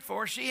prayed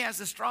for. She has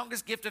the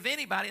strongest gift of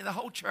anybody in the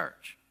whole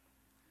church.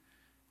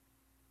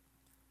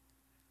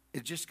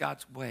 It's just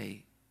God's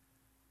way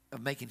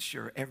of making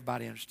sure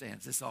everybody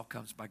understands this all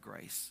comes by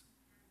grace,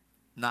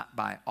 not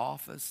by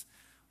office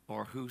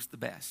or who's the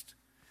best.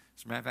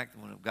 As a matter of fact,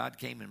 when God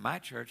came in my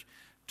church,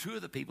 2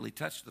 of the people he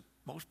touched the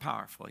most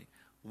powerfully,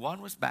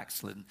 one was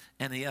backslidden,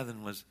 and the other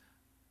one was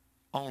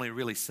only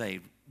really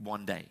saved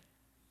one day.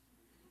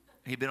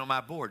 He'd been on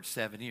my board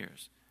 7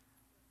 years.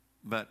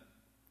 But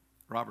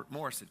Robert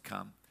Morris had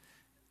come,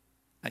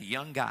 a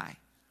young guy,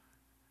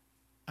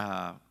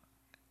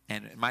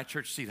 and my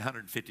church seated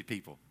 150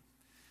 people.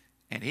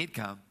 And he'd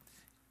come,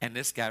 and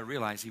this guy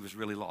realized he was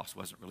really lost,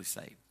 wasn't really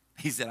saved.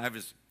 He said,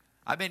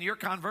 I've been your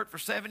convert for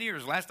 7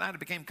 years. Last night I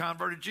became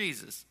converted to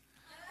Jesus.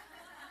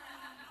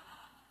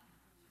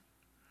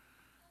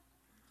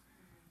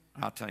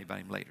 I'll tell you about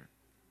him later.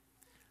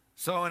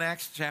 So in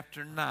Acts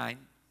chapter 9,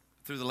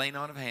 through the laying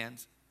on of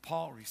hands,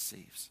 Paul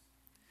receives.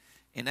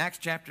 In Acts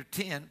chapter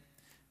 10,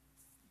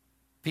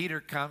 Peter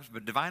comes by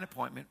divine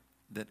appointment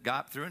that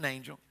God through an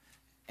angel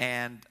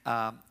and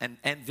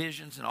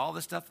visions and all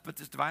this stuff to put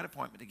this divine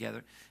appointment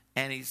together.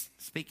 And he's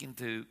speaking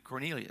to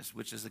Cornelius,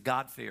 which is a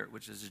God-fearer,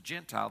 which is a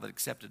Gentile that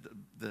accepted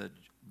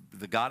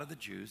the God of the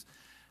Jews,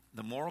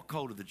 the moral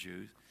code of the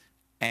Jews,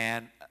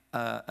 and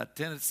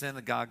attended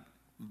synagogue,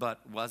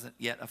 but wasn't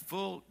yet a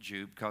full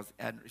Jew because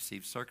he hadn't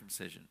received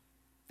circumcision.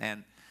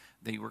 And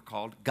they were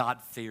called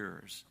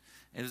God-fearers.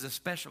 It was a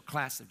special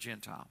class of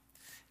Gentile.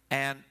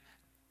 And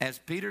as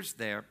Peter's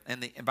there,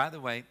 and by the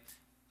way,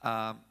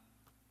 the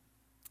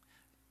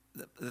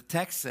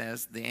text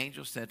says, the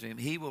angel said to him,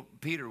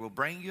 Peter will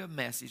bring you a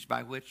message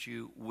by which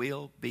you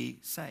will be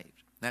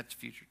saved. That's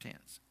future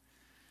tense.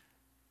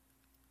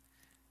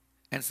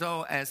 And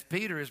so as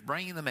Peter is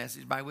bringing the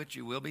message by which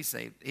you will be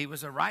saved, he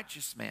was a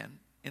righteous man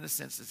in the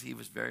sense that he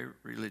was very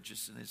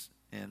religious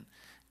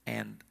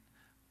and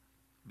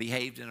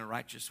behaved in a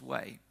righteous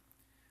way.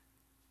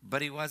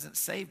 But he wasn't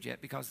saved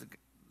yet because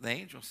the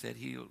angel said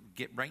he'll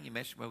bring you a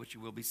message by which you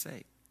will be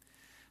saved.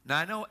 Now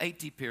I know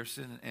A.T.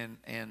 Pierson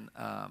and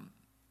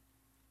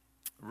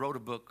wrote a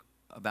book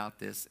about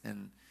this,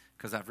 and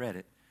because I've read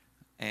it,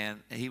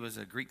 and he was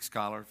a Greek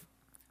scholar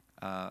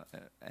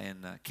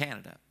in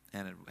Canada,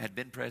 and had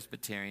been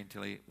Presbyterian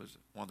until he was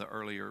one of the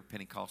earlier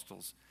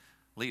Pentecostals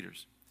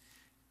leaders.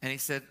 And he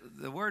said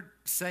the word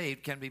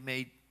saved can be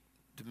made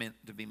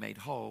to be made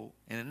whole,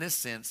 and in this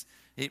sense,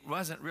 it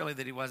wasn't really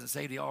that he wasn't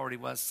saved; he already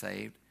was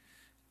saved.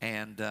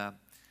 And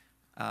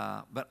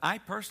but I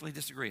personally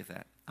disagree with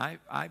that.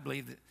 I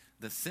believe that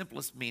the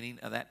simplest meaning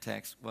of that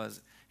text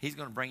was he's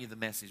going to bring you the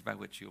message by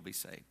which you'll be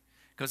saved.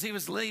 Because he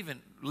was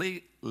living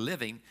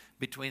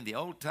between the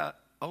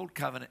old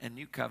covenant and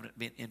new covenant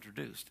being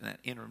introduced in that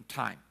interim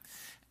time.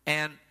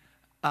 And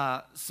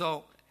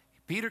so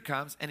Peter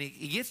comes and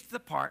he gets to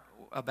the part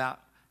about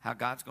how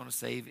God's going to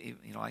save,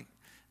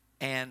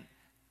 and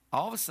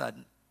all of a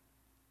sudden,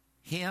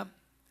 him,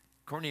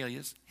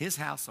 Cornelius, his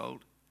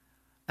household,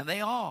 And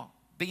they all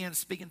began to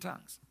speak in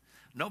tongues.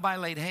 Nobody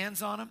laid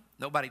hands on them.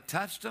 Nobody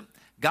touched them.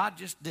 God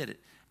just did it.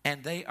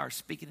 And they are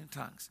speaking in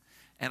tongues.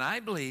 And I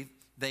believe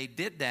they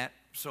did that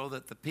so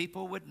that the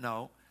people would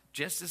know,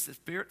 just as the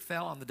Spirit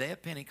fell on the day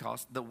of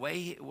Pentecost, the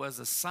way it was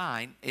a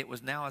sign, it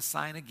was now a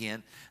sign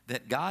again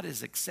that God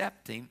is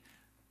accepting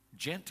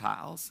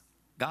Gentiles,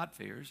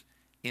 God-fearers,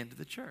 into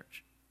the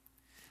church.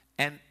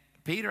 And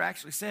Peter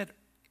actually said,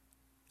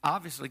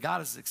 obviously God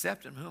has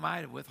accepted him. Who am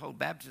I to withhold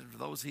baptism for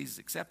those he's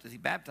accepted? He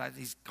baptized.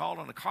 He's called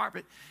on the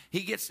carpet.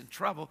 He gets in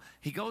trouble.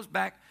 He goes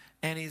back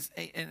and he's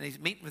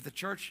meeting with the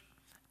church,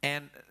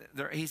 and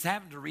he's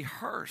having to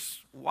rehearse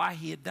why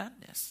he had done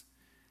this.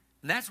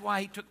 And that's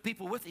why he took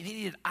people with him. He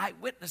needed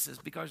eyewitnesses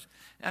because,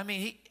 I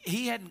mean,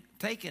 he hadn't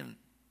taken,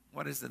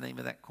 what is the name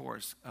of that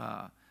course?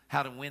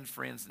 How to Win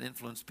Friends and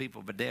Influence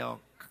People by Dale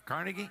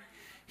Carnegie.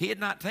 He had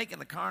not taken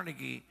the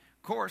Carnegie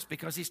course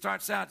because he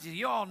starts out,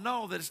 you all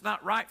know that it's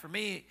not right for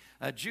me,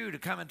 a Jew, to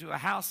come into a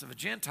house of a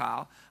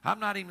Gentile. I'm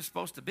not even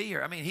supposed to be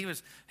here. I mean, he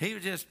was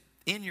just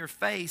in your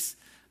face.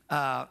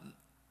 I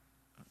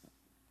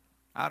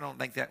don't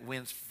think that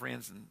wins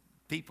friends and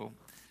people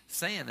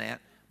saying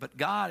that, but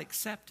God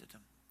accepted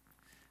him.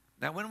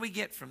 Now, when we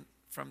get from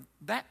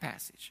that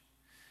passage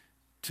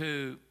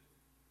to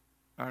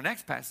our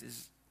next passage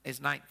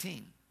is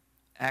 19,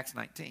 Acts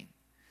 19.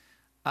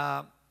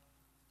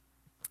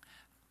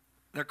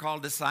 They're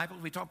called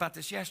disciples. We talked about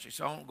this yesterday,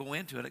 so I won't go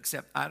into it,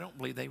 except I don't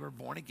believe they were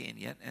born again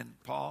yet. And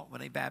Paul,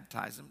 when they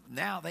baptized them,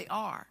 now they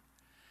are.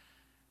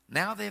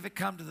 Now they have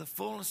come to the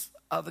fullness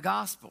of the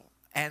gospel,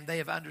 and they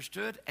have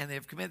understood, and they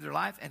have committed their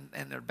life,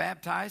 and they're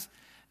baptized.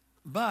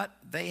 But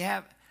they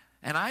have,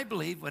 and I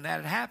believe when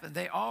that had happened,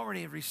 they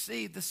already have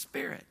received the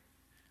Spirit.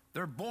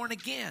 They're born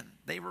again.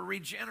 They were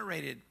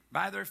regenerated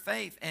by their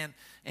faith, and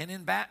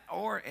in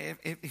or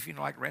if you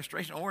know, like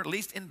restoration, or at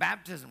least in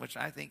baptism, which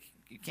I think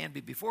it can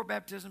be before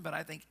baptism, but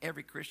I think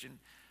every Christian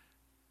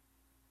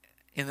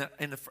in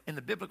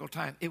the biblical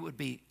time, it would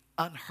be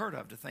unheard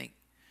of to think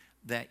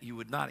that you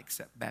would not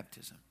accept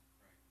baptism.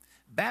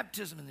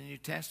 Baptism in the New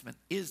Testament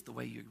is the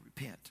way you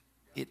repent.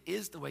 It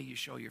is the way you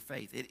show your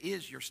faith. It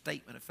is your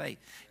statement of faith.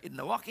 In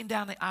the walking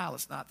down the aisle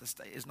is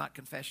not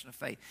confession of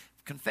faith.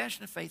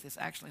 Confession of faith is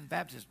actually in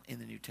baptism in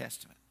the New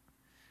Testament.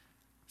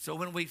 So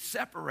when we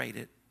separate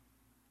it,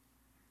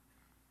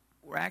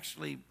 we're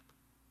actually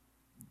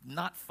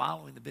not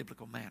following the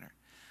biblical manner.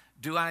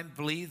 Do I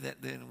believe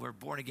that then we're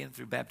born again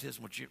through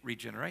baptismal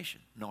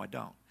regeneration? No, I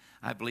don't.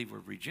 I believe we're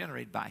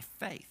regenerated by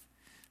faith.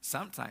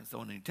 Sometimes,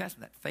 though, in the New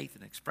Testament, that faith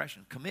and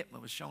expression,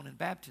 commitment was shown in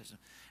baptism.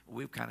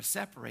 We've kind of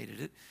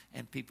separated it,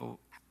 and people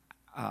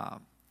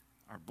are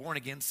born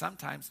again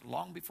sometimes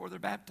long before they're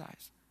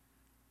baptized.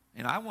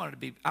 And I wanted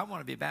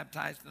to be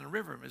baptized in the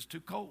river. It was too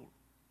cold.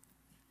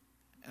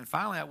 And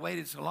finally, I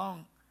waited so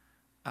long,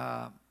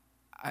 I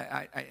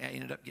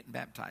ended up getting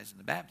baptized in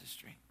the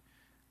baptistry.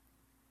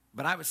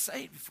 But I was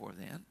saved before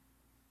then.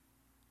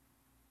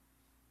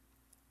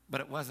 But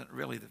it wasn't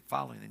really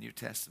following the New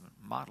Testament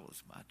model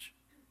as much,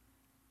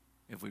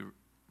 if we were,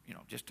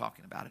 just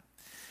talking about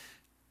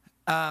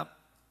it.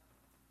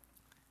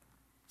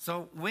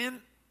 So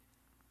when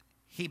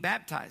he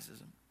baptizes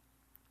them,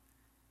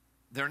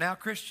 they're now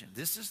Christian.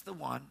 This is the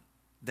one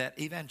that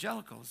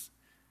evangelicals,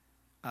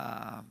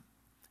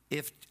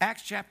 if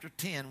Acts chapter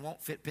 10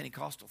 won't fit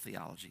Pentecostal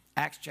theology,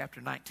 Acts chapter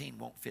 19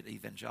 won't fit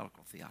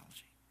evangelical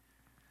theology.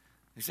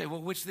 You say,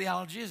 well, which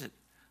theology is it?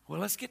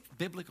 Well, let's get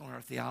biblical in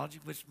our theology,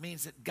 which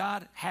means that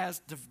God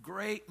has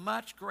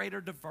much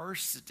greater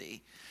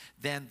diversity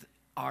than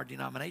our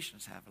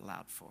denominations have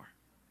allowed for.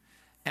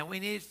 And we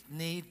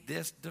need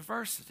this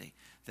diversity.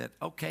 That,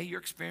 okay, your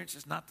experience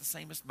is not the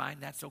same as mine.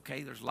 That's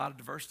okay. There's a lot of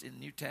diversity in the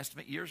New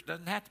Testament. Yours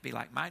doesn't have to be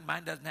like mine.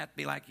 Mine doesn't have to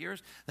be like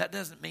yours. That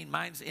doesn't mean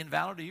mine's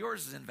invalid or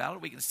yours is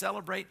invalid. We can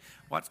celebrate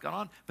what's gone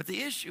on. But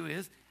the issue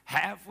is,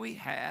 have we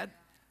had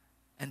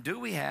and do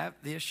we have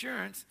the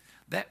assurance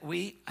that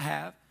we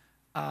have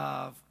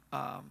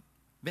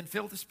been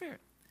filled with the Spirit?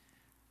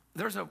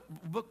 There's a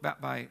book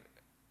by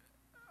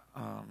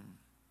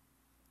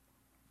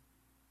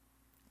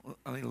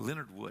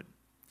Leonard Wood.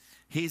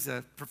 He's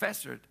a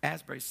professor at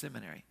Asbury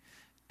Seminary,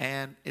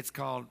 and it's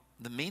called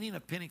The Meaning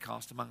of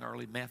Pentecost Among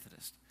Early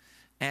Methodists.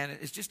 And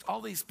it's just all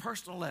these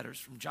personal letters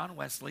from John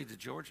Wesley to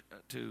George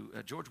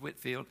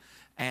Whitefield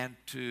and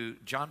to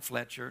John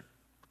Fletcher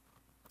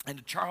and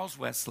to Charles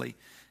Wesley,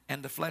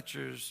 and the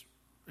Fletchers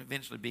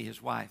eventually be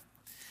his wife.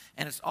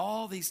 And it's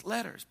all these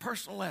letters,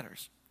 personal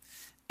letters.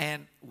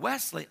 And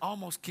Wesley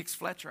almost kicks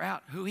Fletcher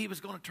out, who he was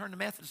going to turn the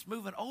Methodist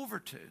movement over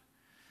to,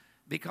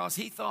 because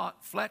he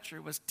thought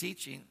Fletcher was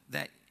teaching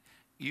that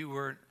you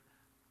were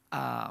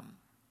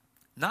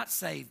not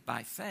saved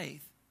by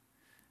faith,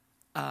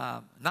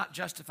 not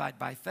justified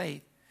by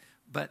faith,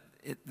 but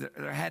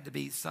there had to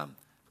be some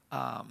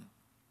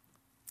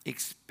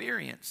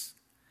experience.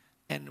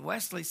 And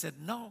Wesley said,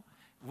 no,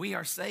 we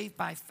are saved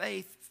by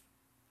faith.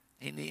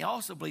 And he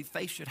also believed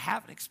faith should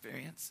have an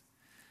experience.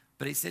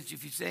 But he said,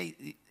 if you say,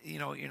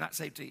 you're not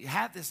saved till you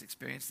have this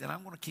experience, then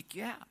I'm going to kick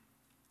you out.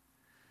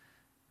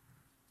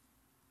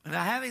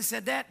 Now, having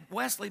said that,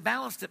 Wesley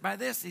balanced it by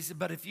this. He said,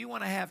 but if you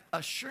want to have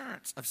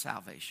assurance of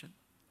salvation,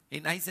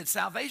 he said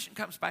salvation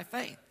comes by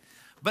faith.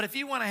 But if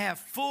you want to have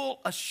full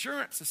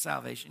assurance of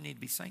salvation, you need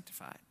to be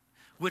sanctified,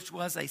 which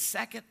was a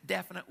second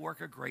definite work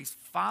of grace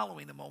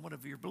following the moment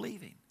of your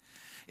believing.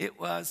 It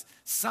was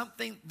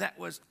something that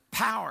was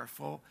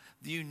powerful.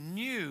 You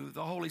knew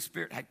the Holy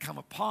Spirit had come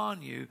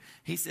upon you.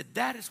 He said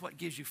that is what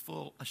gives you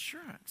full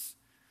assurance,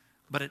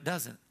 but it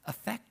doesn't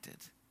affect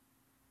it.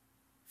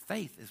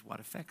 Faith is what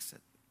affects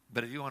it.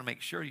 But if you want to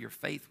make sure your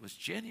faith was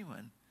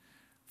genuine,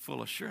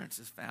 full assurance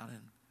is found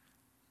in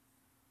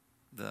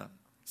the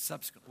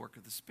subsequent work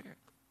of the Spirit.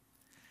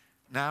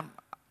 Now,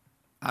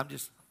 I'm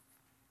just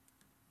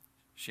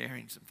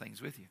sharing some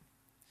things with you.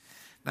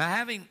 Now,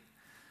 having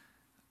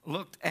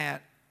looked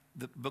at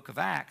the book of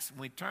Acts,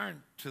 when we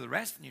turn to the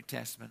rest of the New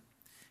Testament,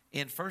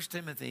 in 1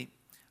 Timothy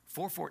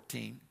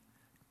 4:14,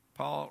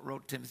 Paul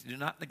wrote to Timothy, do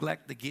not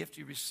neglect the gift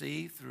you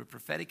received through a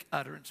prophetic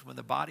utterance when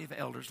the body of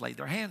elders laid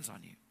their hands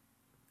on you.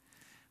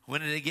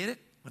 When did they get it?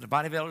 When the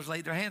body of elders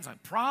laid their hands on him.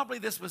 Probably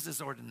this was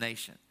his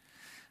ordination.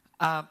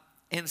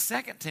 In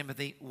 2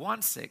 Timothy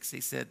 1:6,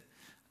 he said,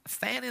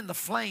 fan in the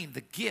flame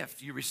the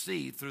gift you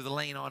received through the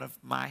laying on of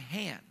my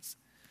hands.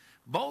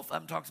 Both of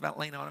them talks about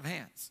laying on of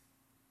hands.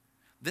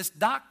 This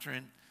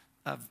doctrine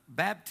of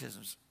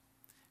baptisms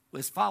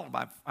was followed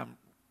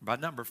by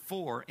number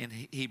 4 in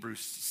Hebrews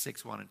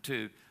 6:1 and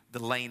 2, the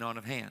laying on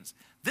of hands.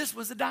 This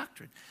was the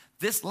doctrine.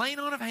 This laying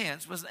on of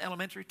hands was an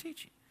elementary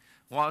teaching.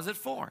 What was it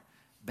for?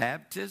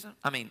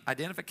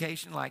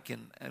 Identification, like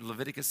in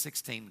Leviticus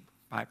 16,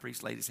 the high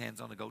priest laid his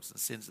hands on the goats and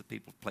the sins of the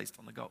people placed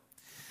on the goat.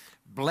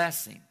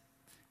 Blessing.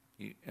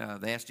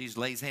 They asked Jesus to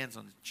lay his hands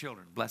on the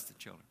children, bless the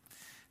children.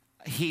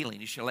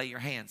 Healing. You shall lay your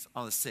hands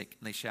on the sick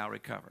and they shall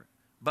recover.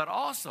 But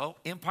also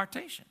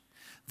impartation.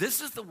 This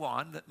is the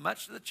one that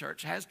much of the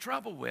church has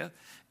trouble with,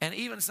 and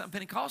even some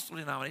Pentecostal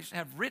denominations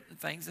have written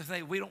things that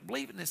say we don't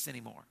believe in this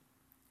anymore.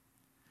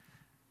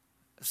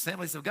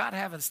 Assemblies of God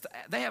have a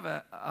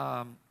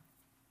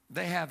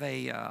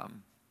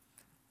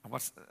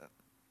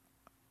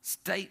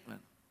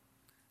statement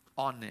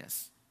on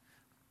this,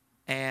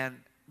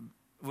 and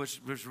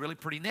which was really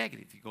pretty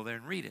negative. You go there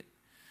and read it,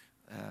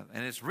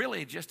 and it's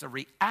really just a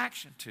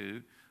reaction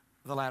to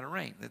the latter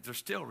rain that they're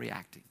still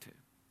reacting to.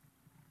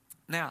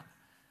 Now,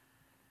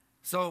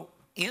 so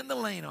in the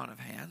laying on of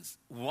hands,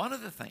 one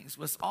of the things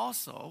was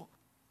also,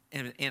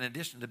 in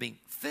addition to being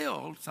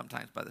filled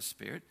sometimes by the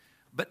Spirit,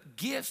 but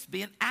gifts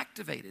being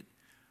activated.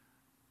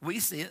 We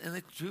see it in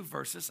the 2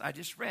 verses I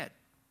just read.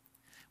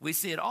 We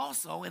see it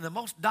also in the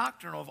most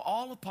doctrinal of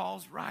all of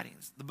Paul's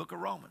writings, the book of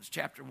Romans,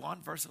 chapter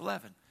 1, verse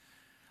 11.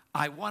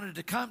 I wanted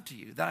to come to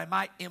you that I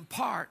might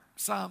impart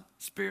some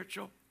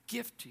spiritual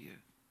gift to you.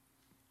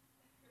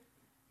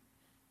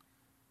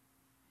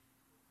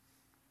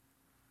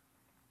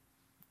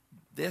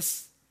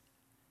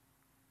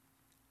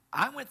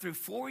 I went through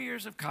 4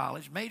 years of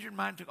college, majored in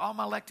mine, took all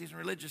my electives in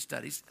religious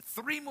studies,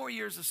 3 more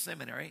years of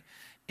seminary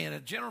in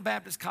a General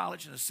Baptist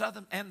college and the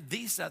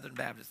Southern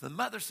Baptist, the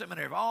mother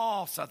seminary of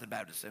all Southern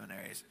Baptist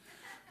seminaries,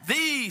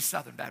 the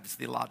Southern Baptist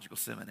Theological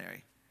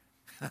Seminary.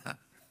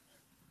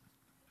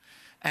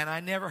 And I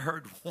never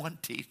heard one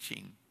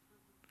teaching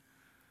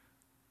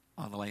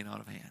on the laying on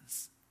of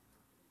hands.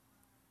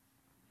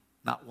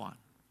 Not one.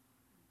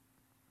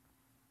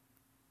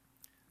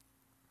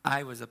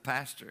 I was a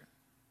pastor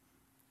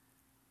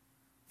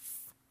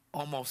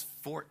almost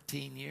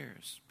 14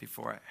 years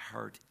before I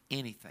heard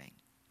anything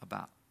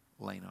about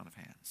laying on of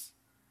hands.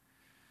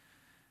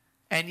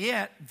 And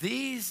yet,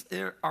 these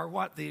are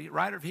what the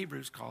writer of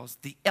Hebrews calls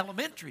the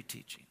elementary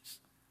teachings,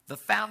 the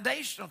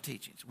foundational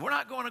teachings. We're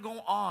not going to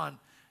go on,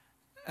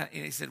 and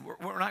he said,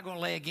 we're not going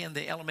to lay again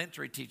the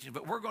elementary teachings,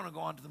 but we're going to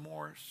go on to the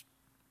more,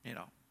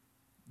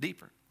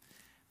 deeper.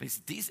 But he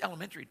said, these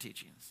elementary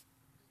teachings,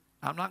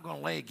 I'm not going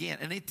to lay again.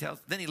 And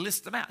then he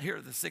lists them out. Here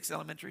are the 6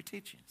 elementary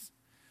teachings.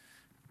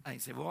 And he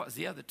said, well, what was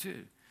the other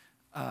 2?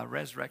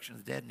 Resurrection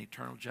of the dead and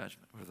eternal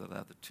judgment were the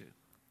other 2.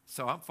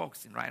 So I'm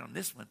focusing right on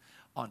this one,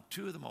 on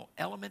 2 of the more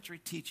elementary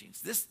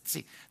teachings. This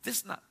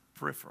is not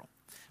peripheral.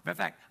 Matter of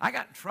fact, I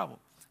got in trouble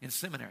in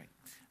seminary.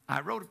 I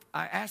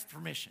asked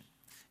permission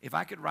if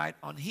I could write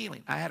on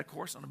healing. I had a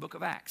course on the book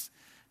of Acts,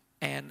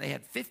 and they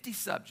had 50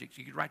 subjects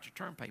you could write your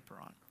term paper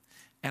on.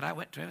 And I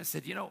went to him and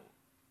said,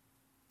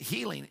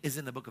 healing is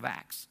in the book of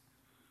Acts,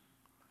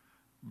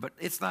 but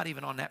it's not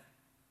even on the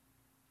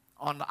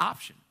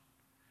option.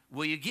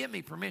 Will you give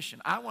me permission?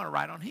 I want to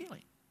write on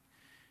healing.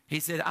 He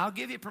said, I'll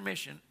give you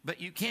permission,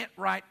 but you can't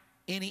write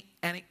any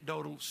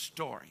anecdotal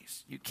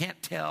stories. You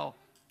can't tell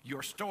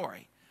your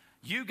story.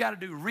 You got to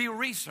do real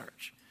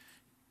research.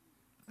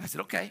 I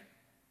said, okay.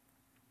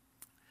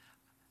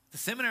 The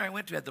seminary I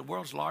went to had the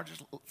world's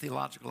largest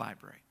theological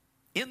library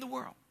in the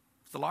world.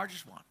 It's the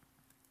largest one.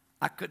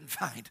 I couldn't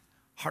find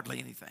hardly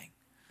anything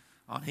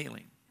on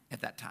healing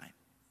at that time.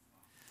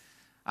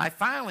 I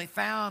finally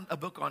found a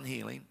book on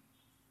healing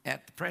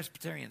at the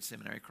Presbyterian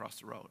Seminary across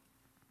the road.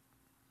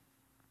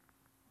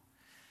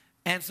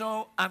 And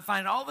so I'm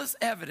finding all this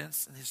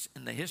evidence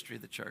in the history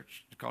of the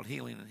church. It's called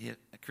Healing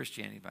and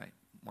Christianity by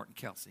Morton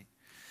Kelsey.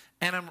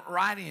 And I'm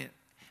writing it.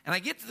 And I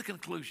get to the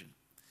conclusion.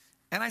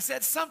 And I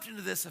said something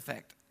to this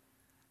effect.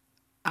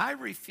 I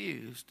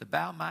refuse to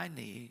bow my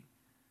knee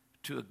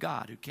to a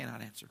God who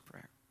cannot answer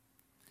prayer.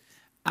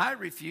 I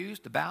refuse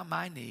to bow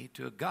my knee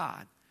to a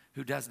God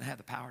who doesn't have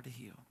the power to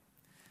heal.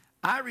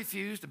 I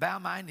refuse to bow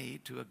my knee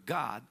to a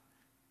God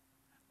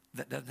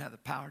that doesn't have the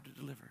power to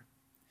deliver.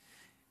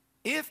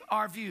 If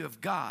our view of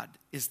God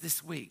is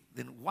this weak,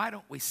 then why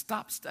don't we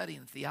stop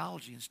studying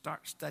theology and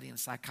start studying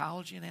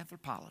psychology and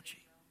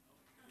anthropology?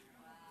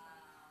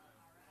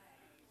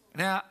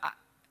 Now,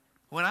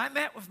 when I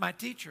met with my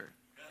teacher,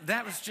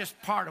 that was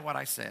just part of what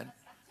I said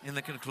in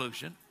the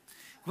conclusion.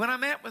 When I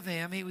met with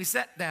him, we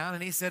sat down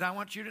and he said, I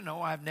want you to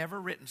know I've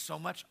never written so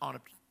much on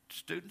a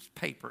student's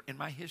paper in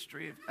my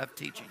history of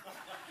teaching.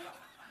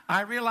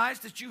 I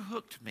realized that you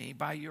hooked me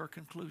by your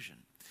conclusion.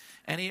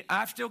 And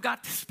I've still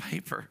got this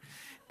paper.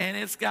 And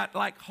it's got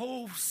like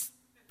holes.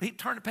 He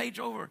turned the page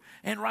over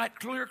and write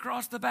clear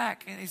across the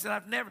back. And he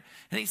said, And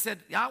he said,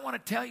 I want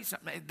to tell you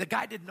something. The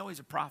guy didn't know he's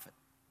a prophet.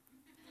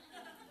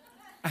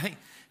 I mean,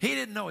 he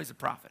didn't know he's a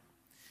prophet.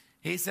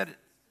 He said,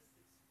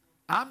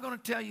 I'm going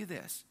to tell you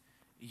this.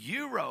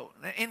 You wrote,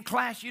 in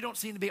class, you don't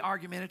seem to be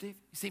argumentative.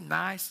 You seem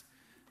nice.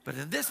 But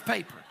in this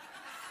paper,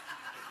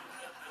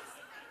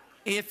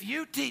 if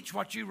you teach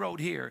what you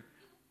wrote here,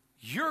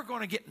 you're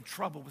going to get in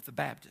trouble with the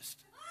Baptist.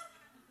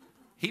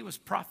 He was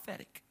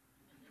prophetic.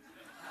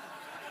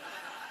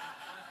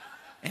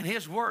 And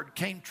his word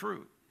came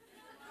true.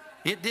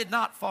 It did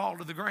not fall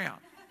to the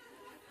ground.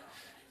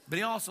 But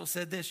he also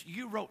said this,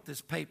 you wrote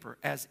this paper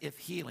as if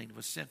healing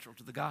was central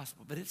to the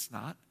gospel, but it's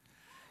not.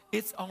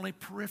 It's only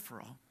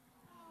peripheral.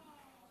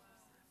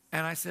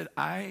 And I said,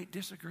 I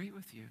disagree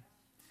with you.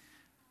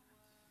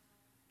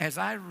 As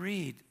I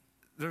read,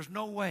 there's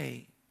no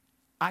way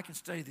I can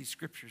study these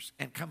scriptures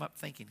and come up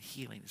thinking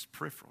healing is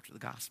peripheral to the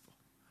gospel.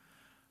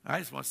 I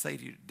just want to say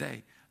to you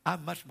today,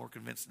 I'm much more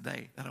convinced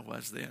today than I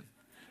was then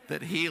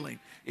that healing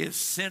is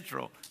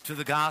central to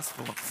the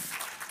gospel.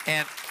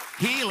 And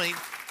healing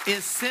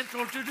is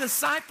central to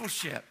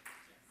discipleship.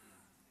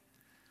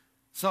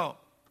 So,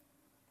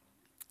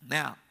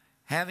 now,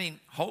 having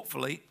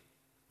hopefully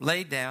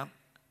laid down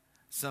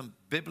some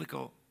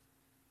biblical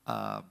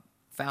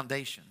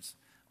foundations,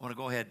 I want to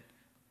go ahead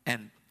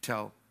and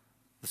tell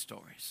the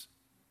stories.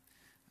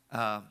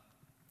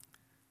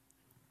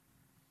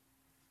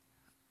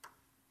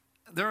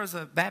 There was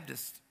a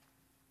Baptist.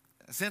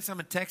 Since I'm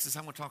in Texas,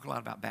 I'm going to talk a lot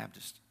about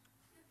Baptist.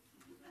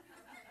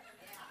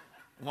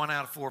 1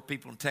 out of 4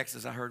 people in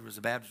Texas I heard was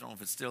a Baptist. I don't know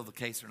if it's still the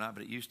case or not,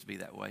 but it used to be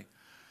that way.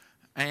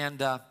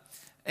 And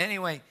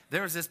anyway,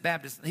 there was this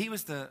Baptist. He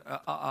was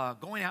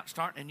going out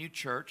starting a new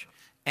church,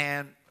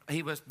 and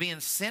he was being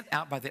sent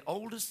out by the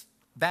oldest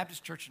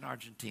Baptist church in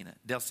Argentina,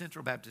 Del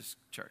Centro Baptist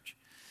Church.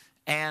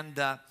 And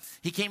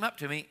he came up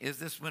to me. Is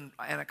this when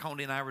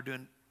Anaconda and I were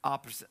doing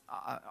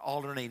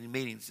alternating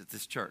meetings at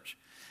this church?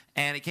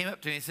 And he came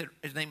up to me and said,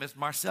 his name is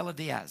Marcelo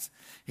Diaz.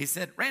 He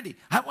said, Randy,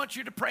 I want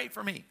you to pray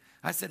for me.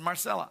 I said,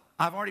 Marcelo,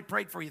 I've already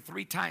prayed for you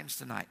 3 times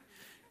tonight.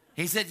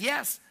 He said,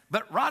 yes,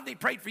 but Rodney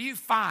prayed for you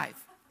 5.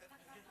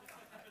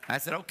 I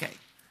said, okay.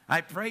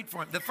 I prayed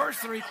for him. The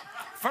first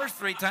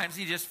three times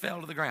he just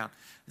fell to the ground.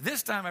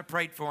 This time I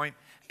prayed for him,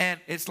 and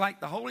it's like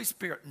the Holy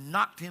Spirit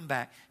knocked him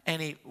back,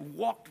 and he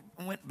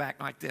went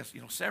back like this,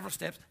 several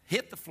steps,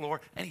 hit the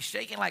floor, and he's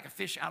shaking like a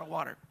fish out of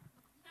water.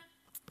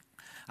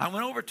 I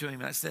went over to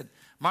him and I said,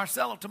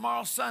 Marcelo,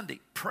 tomorrow's Sunday,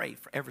 pray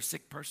for every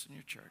sick person in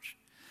your church.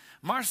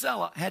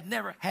 Marcelo had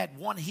never had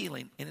one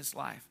healing in his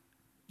life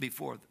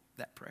before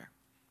that prayer.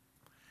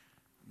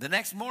 The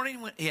next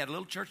morning, he had a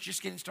little church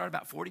just getting started,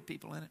 about 40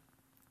 people in it.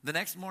 The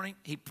next morning,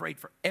 he prayed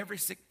for every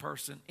sick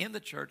person in the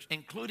church,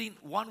 including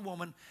one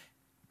woman,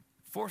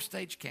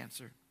 4th-stage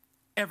cancer.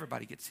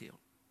 Everybody gets healed.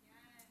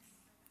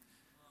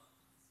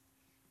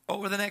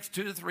 Over the next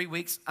 2 to 3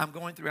 weeks, I'm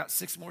going throughout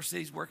 6 more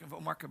cities working for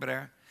Omar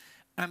Cabrera.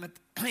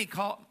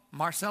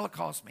 Marcelo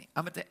calls me.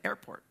 I'm at the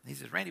airport. He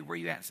says, Randy, where are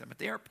you at? I said, I'm at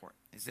the airport.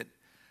 He said,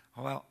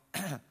 well,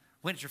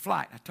 when's your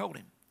flight? I told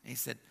him. He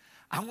said,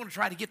 I want to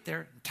try to get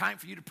there in time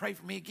for you to pray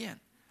for me again.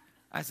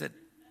 I said,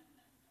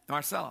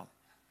 Marcelo,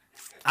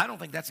 I don't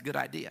think that's a good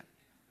idea.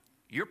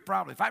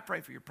 If I pray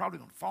for you, you're probably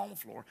going to fall on the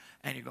floor,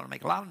 and you're going to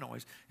make a lot of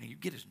noise, and you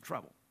get us in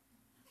trouble.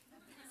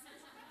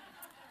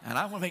 And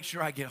I want to make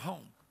sure I get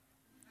home.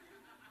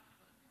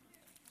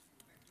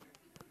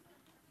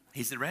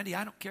 He said, Randy,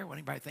 I don't care what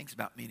anybody thinks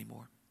about me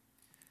anymore.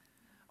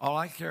 All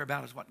I care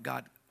about is what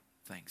God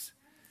thinks.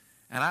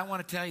 And I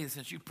want to tell you,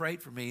 since you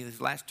prayed for me these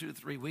last 2 to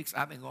 3 weeks,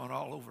 I've been going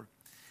all over.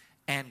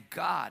 And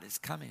God is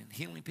coming and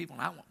healing people,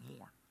 and I want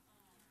more.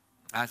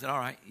 I said, all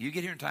right, you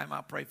get here in time,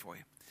 I'll pray for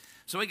you.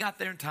 So we got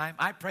there in time.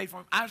 I prayed for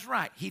him. I was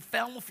right. He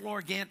fell on the floor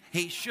again.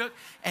 He shook,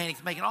 and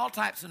he's making all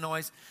types of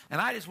noise.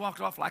 And I just walked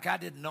off like I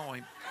didn't know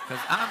him,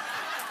 because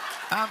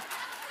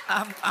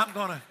I'm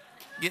going to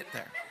get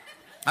there.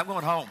 I'm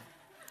going home.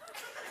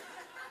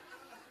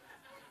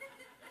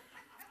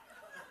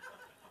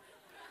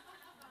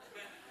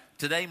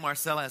 Today,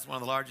 Marcelo has one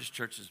of the largest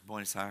churches in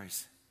Buenos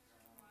Aires.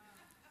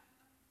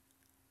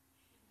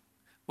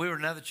 We were in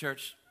another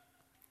church.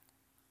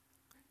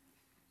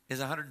 There's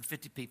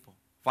 150 people.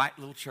 White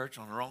little church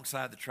on the wrong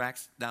side of the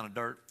tracks down a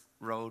dirt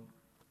road.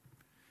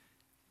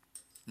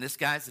 And this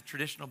guy's a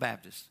traditional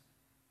Baptist,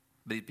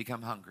 but he's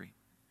become hungry.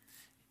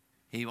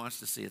 He wants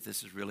to see if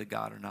this is really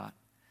God or not.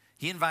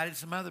 He invited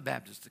some other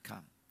Baptists to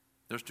come.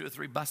 There's 2 or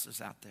 3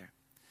 buses out there.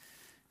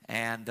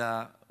 And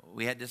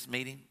we had this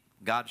meeting.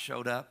 God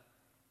showed up.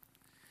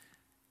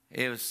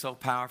 It was so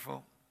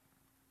powerful.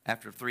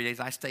 After 3 days,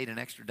 I stayed an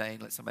extra day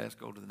and let somebody else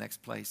go to the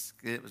next place.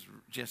 It was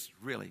just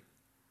really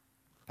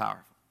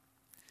powerful.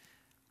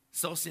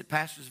 Associate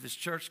pastors of his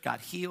church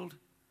got healed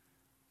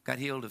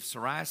of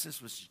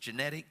psoriasis, which is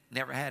genetic,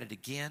 never had it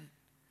again.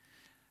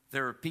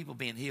 There were people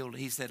being healed.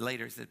 He said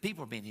later,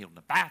 people are being healed in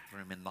the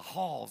bathroom, in the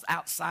halls,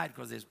 outside,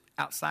 because there's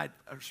outside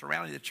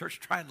surrounding the church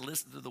trying to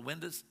listen to the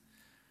windows.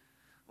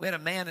 We had a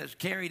man that was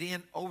carried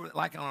in over,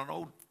 like on an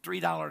old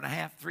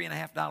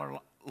 $3.50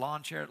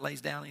 lawn chair that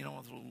lays down, you know,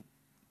 those little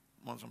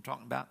ones I'm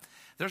talking about.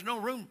 There's no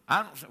room.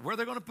 I don't know where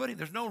they're going to put him.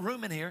 There's no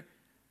room in here.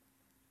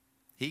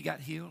 He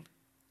got healed.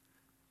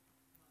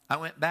 I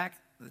went back.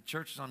 The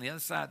church is on the other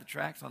side of the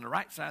tracks, on the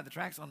right side of the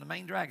tracks, on the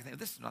main drag. I think,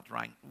 this is not the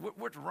right,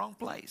 we're at the wrong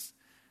place.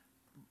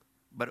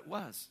 But it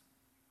was.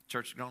 The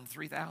church had grown to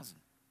 3,000.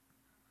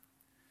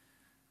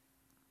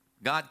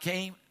 God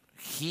came,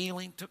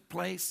 healing took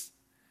place.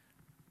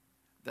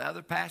 The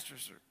other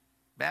pastors,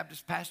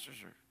 Baptist pastors,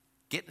 are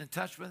getting in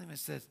touch with him and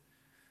says,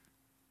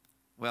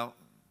 well,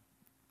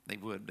 they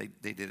would. They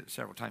did it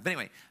several times. But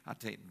anyway, I'll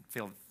tell you,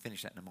 Phil,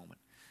 finish that in a moment.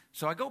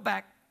 So I go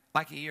back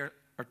like a year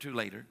or 2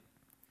 later,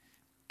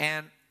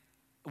 and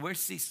we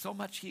see so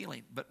much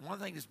healing. But one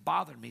thing that's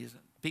bothered me is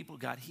that people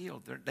got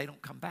healed. They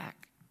don't come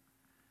back.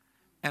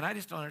 And I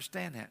just don't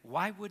understand that.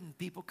 Why wouldn't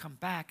people come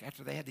back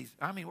after they had these?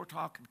 I mean, we're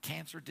talking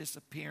cancer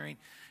disappearing,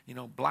 you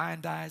know,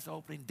 blind eyes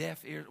opening,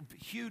 deaf ears,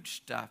 huge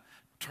stuff,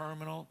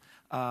 terminal.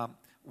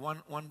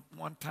 One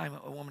time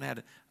a woman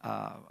had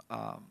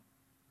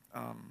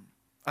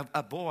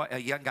a boy, a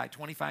young guy,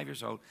 25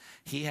 years old.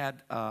 He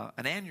had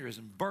an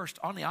aneurysm burst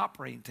on the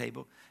operating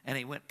table, and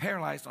he went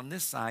paralyzed on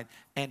this side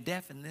and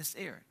deaf in this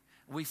ear.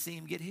 We see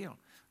him get healed.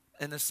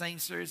 In the same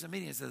series of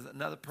meetings, there's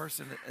another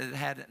person that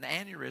had an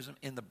aneurysm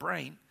in the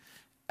brain,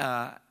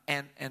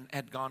 and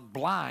had gone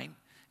blind,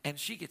 and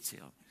she gets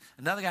healed.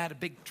 Another guy had a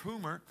big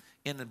tumor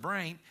in the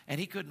brain, and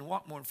he couldn't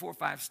walk more than 4 or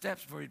 5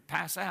 steps before he'd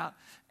pass out,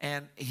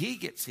 and he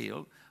gets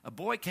healed. A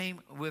boy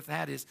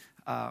had his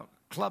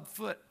club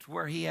foot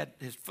where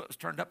his foot was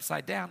turned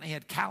upside down, and he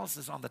had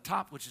calluses on the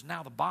top, which is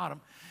now the bottom,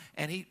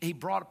 and he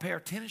brought a pair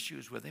of tennis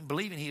shoes with him,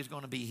 believing he was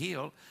going to be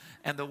healed,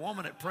 and the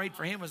woman that prayed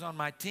for him was on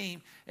my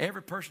team.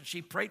 Every person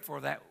she prayed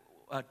for that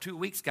 2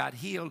 weeks got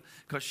healed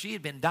because she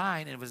had been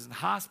dying and was in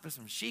hospice,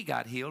 and she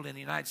got healed in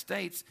the United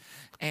States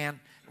and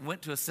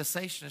went to a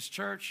cessationist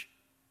church.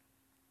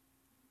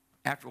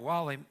 After a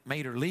while, they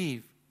made her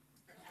leave.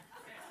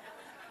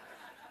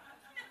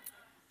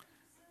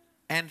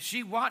 And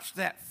she watched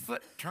that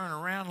foot turn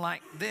around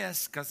like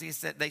this because she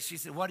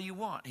said, what do you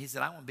want? He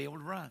said, I want to be able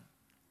to run.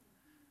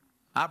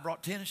 I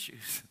brought tennis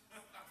shoes.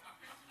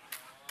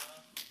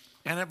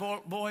 And that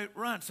boy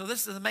run. So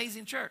this is an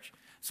amazing church.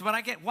 So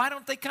why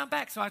don't they come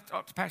back? So I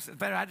talked to Pastor,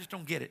 I just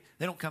don't get it.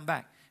 They don't come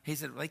back. He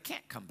said, well, they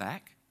can't come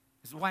back.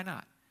 I said, why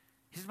not?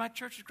 He said, my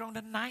church has grown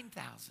to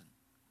 9,000.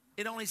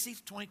 It only seats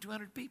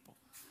 2,200 people.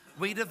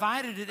 We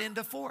divided it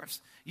into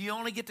fourths. You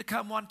only get to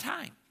come one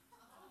time.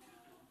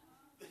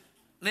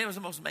 And it was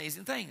the most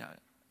amazing thing.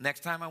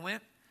 Next time I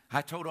went,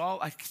 I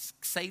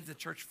saved the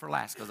church for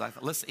last because I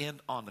thought, let's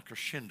end on the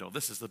crescendo.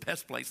 This is the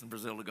best place in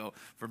Brazil to go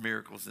for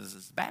miracles. This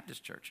is the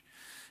Baptist church.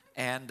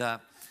 And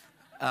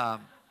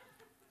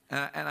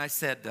I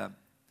said,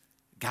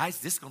 guys,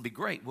 this is going to be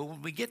great. Well,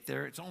 when we get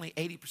there, it's only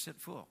 80%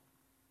 full.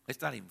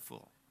 It's not even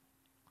full.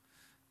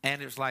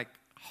 And it was like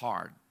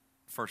hard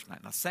first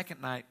night. Now,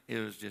 second night, it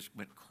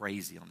went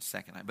crazy on the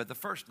second night. But the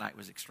first night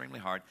was extremely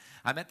hard.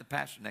 I met the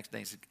pastor the next day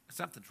and said,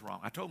 something's wrong.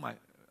 I told my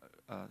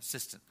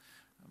assistant,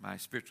 my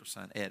spiritual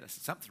son, Ed, I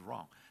said, something's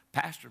wrong.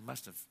 Pastor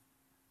must have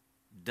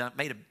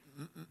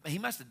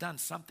done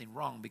something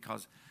wrong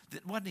because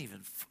it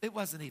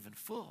wasn't even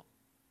full.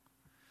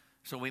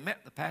 So we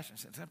met the pastor and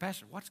said,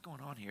 Pastor, what's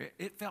going on here?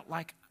 It felt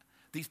like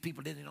these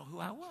people didn't know who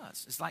I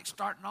was. It's like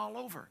starting all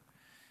over.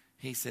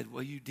 He said,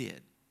 well, you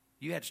did.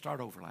 You had to start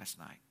over last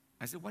night.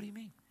 I said, what do you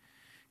mean?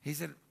 He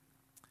said,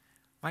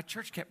 my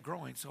church kept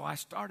growing, so I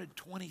started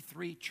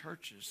 23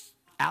 churches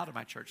out of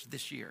my church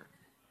this year.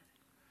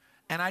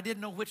 And I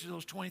didn't know which of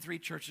those 23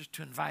 churches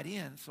to invite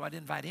in, so I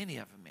didn't invite any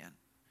of them in.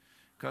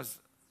 Because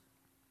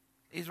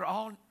these are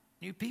all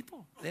new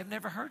people. They've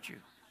never heard you.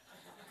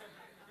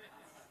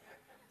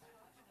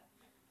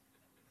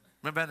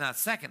 Remember that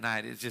second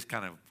night, it just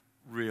kind of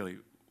really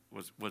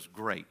was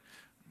great.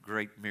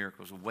 Great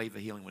miracles. A wave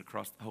of healing went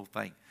across the whole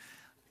thing.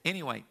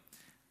 Anyway,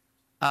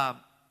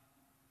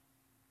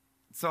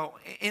 so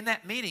in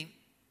that meeting,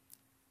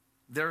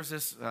 there was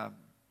this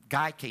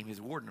guy came. He was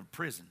a warden of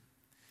prison.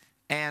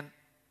 And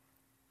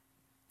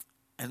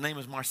his name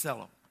was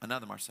Marcelo,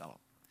 another Marcelo.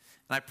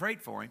 And I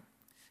prayed for him.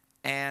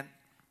 And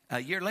a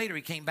year later,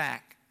 he came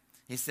back.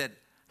 He said,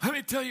 Let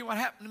me tell you what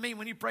happened to me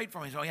when you prayed for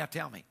me. He said, oh, yeah,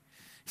 tell me.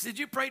 He said,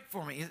 you prayed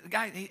for me. The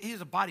guy,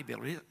 he's a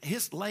bodybuilder.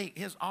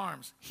 His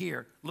arms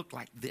here look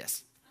like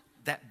this,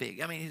 that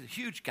big. I mean, he's a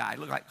huge guy.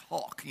 Look like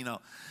Hulk,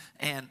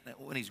 and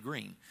when he's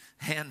green.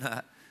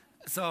 And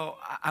so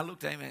I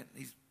looked at him, and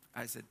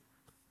I said,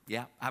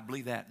 yeah, I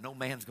believe that. No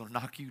man's going to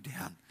knock you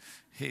down.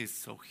 He's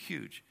so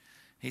huge.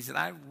 He said,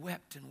 I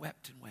wept and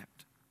wept and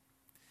wept.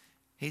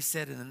 He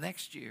said, in the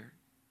next year,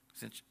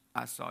 since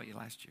I saw you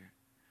last year,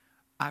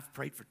 I've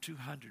prayed for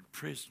 200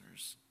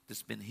 prisoners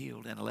that's been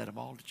healed, and I led them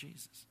all to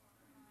Jesus.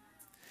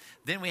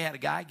 Then we had a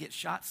guy get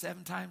shot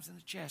 7 times in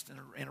the chest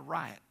in a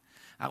riot.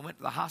 I went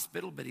to the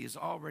hospital, but he was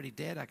already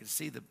dead. I could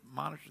see the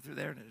monitor through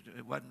there, and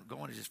it wasn't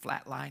going. It was just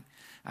flat line.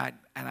 And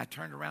I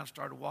turned around and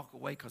started to walk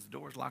away because the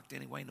door was locked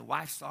anyway. And the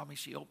wife saw me.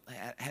 She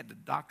had the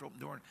doctor open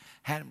the door and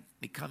had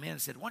me come in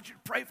and said, I want you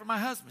to pray for my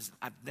husband. I said,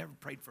 I've never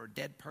prayed for a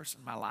dead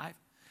person in my life.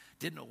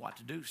 Didn't know what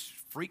to do.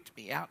 Freaked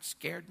me out,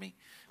 scared me.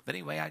 But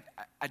anyway,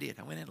 I did.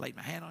 I went in, laid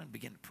my hand on him,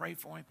 began to pray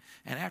for him.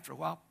 And after a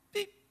while,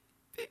 beep,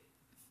 beep,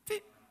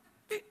 beep,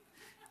 beep.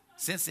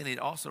 Since then, he'd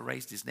also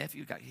raised his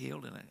nephew, got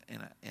healed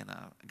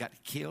got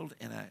killed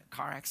in a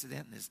car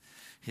accident. And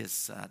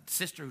his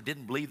sister, who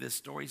didn't believe this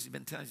story, he's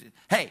been telling me,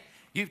 hey,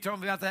 you've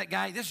told me about that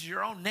guy. This is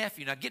your own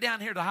nephew. Now get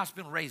down here to the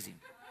hospital and raise him.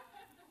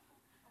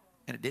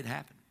 And it did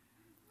happen.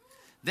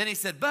 Then he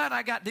said, but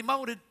I got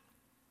demoted.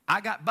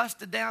 I got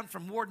busted down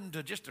from warden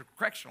to just a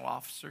correctional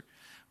officer.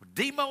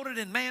 Demoted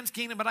in man's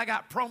kingdom, but I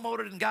got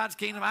promoted in God's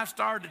kingdom. I've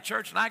started a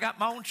church, and I got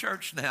my own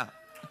church now.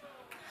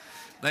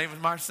 Name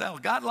is Marcelo.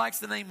 God likes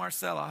the name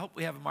Marcelo. I hope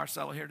we have a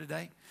Marcelo here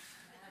today.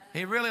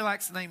 He really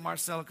likes the name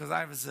Marcelo because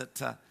I was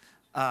at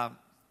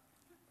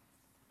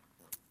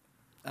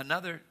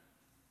another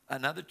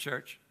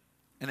church,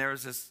 and there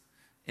was this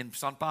in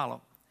Sao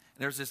Paulo.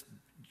 There's this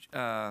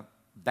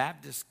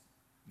Baptist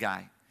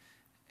guy.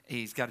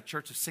 He's got a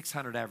church of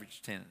 600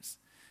 average attendance,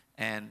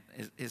 and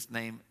his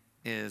name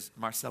is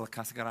Marcelo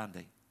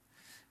Casagrande.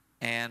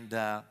 And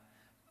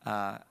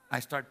I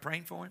started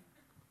praying for him.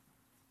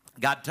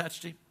 God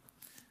touched him,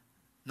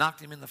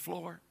 knocked him in the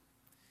floor.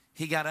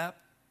 He got up,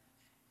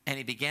 and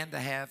he began to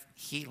have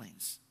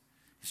healings.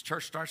 His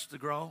church starts to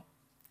grow,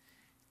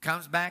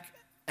 comes back,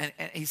 and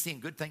he's seeing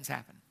good things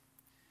happen.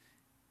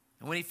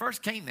 And when he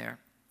first came there,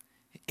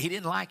 he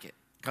didn't like it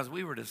because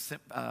we were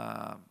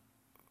the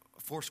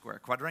Foursquare,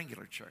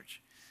 quadrangular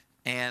church.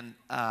 And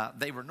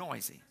they were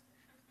noisy,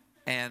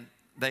 and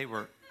they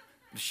were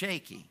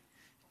shaky.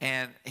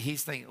 And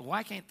he's thinking,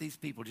 why can't these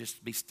people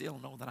just be still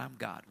and know that I'm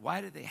God? Why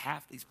do they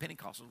have these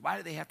Pentecostals? Why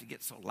do they have to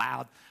get so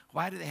loud?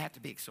 Why do they have to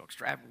be so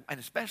extravagant? And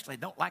especially, I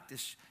don't like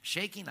this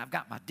shaking. I've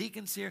got my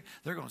deacons here.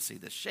 They're going to see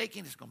this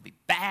shaking. It's going to be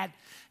bad.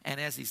 And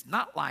as he's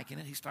not liking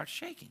it, he starts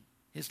shaking.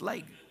 His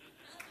leg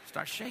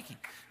starts shaking.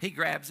 He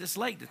grabs this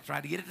leg to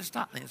try to get it to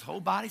stop. And his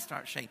whole body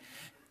starts shaking.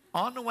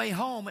 On the way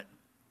home,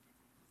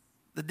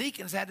 the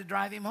deacons had to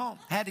drive him home.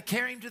 Had to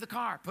carry him to the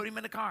car, put him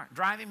in the car,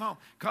 drive him home.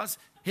 Because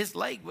his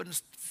leg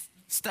wouldn't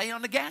stay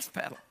on the gas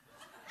pedal.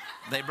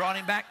 They brought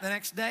him back the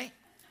next day.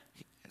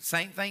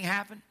 Same thing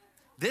happened.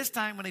 This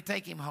time when they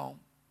take him home,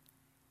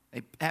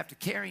 they have to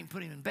carry him,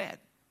 put him in bed.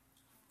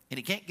 And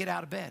he can't get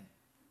out of bed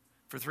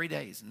for 3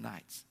 days and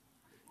nights.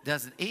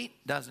 Doesn't eat,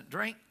 doesn't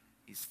drink.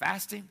 He's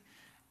fasting,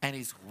 and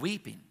he's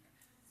weeping.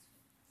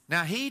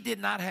 Now, he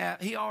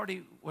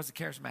already was a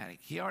charismatic.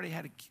 He already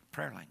had a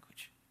prayer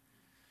language.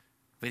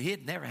 But he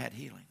had never had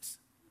healings.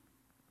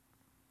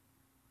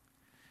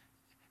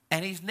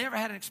 And he's never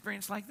had an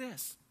experience like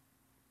this.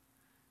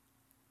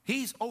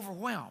 He's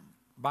overwhelmed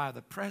by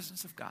the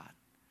presence of God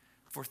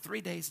for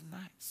 3 days and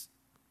nights.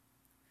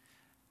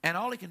 And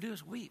all he can do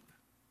is weep.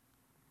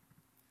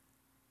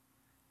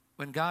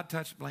 When God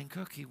touched Blaine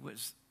Cook, he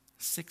was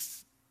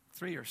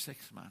 3 or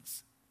 6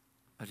 months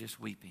of just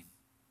weeping.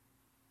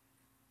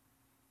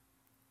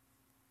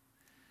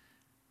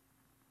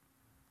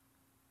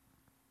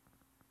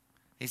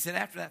 He said,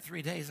 after that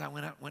 3 days, I I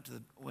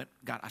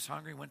was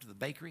hungry, went to the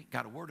bakery,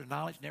 got a word of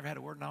knowledge, never had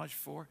a word of knowledge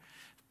before,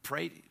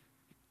 prayed,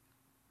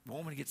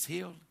 woman gets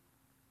healed,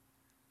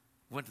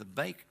 went to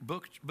the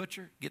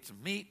butcher, get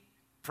some meat,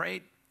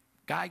 prayed,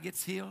 guy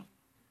gets healed.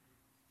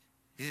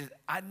 He said,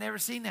 I'd never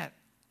seen that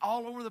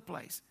all over the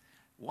place.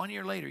 1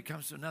 year later, he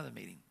comes to another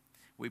meeting.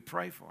 We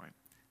pray for him.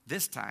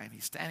 This time,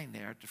 he's standing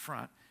there at the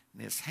front,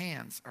 and his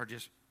hands are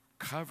just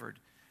covered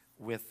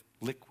with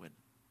liquid.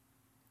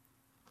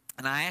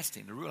 And I asked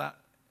him to rule out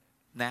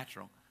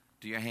natural,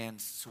 do your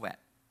hands sweat?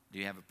 Do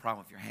you have a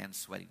problem with your hands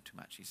sweating too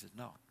much? He said,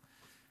 no.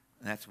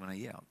 And that's when I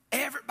yelled,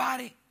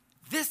 everybody,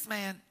 this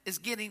man is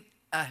getting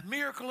a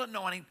miracle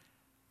anointing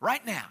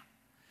right now.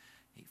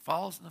 He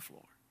falls on the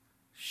floor,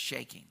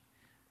 shaking.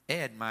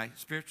 Ed, my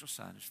spiritual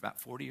son, is about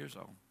 40 years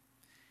old.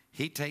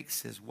 He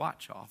takes his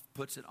watch off,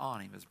 puts it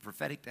on him as a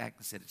prophetic act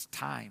and said, it's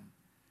time.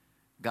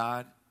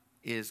 God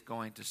is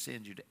going to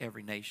send you to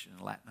every nation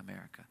in Latin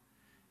America.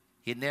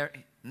 He had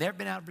never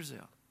been out of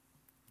Brazil.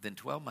 Within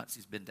 12 months,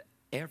 he's been to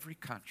every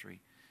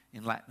country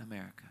in Latin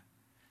America.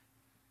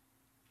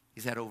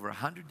 He's had over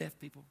 100 deaf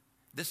people.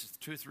 This is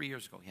 2 or 3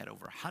 years ago. He had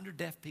over 100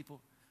 deaf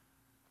people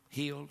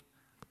healed,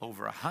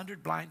 over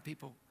 100 blind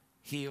people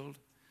healed,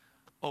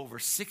 over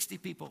 60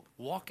 people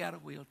walk out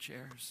of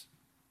wheelchairs.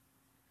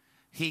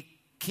 He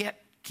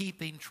kept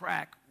keeping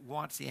track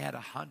once he had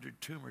 100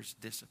 tumors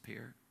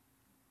disappear.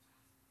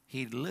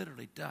 He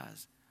literally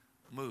does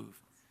move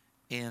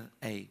in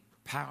a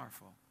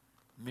powerful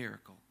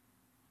miracle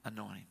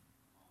anointing.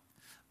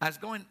 I was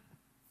going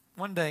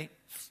one day,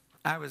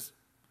 I was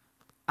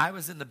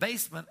in the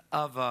basement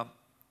of a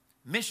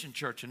mission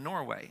church in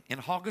Norway, in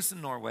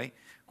Haugesund, Norway,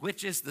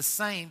 which is the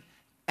same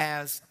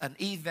as an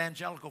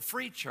evangelical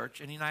free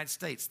church in the United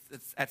States.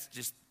 That's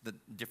just the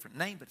different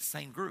name, but the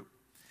same group.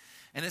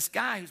 And this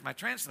guy, who's my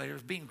translator,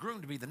 was being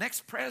groomed to be the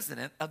next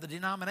president of the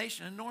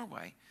denomination in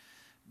Norway.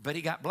 But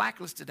he got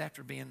blacklisted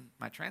after being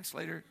my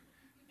translator.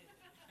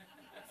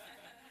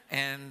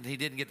 And he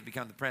didn't get to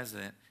become the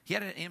president. He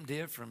had an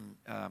MDiv from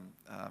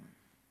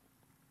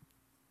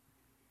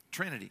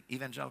Trinity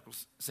Evangelical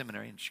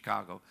Seminary in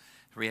Chicago,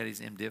 where he had his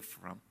MDiv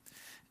from.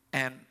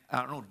 And,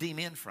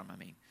 DMin from, I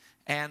mean.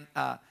 And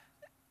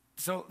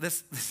so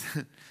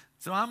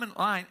so I'm in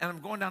line, and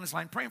I'm going down this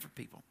line praying for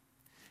people.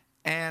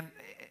 And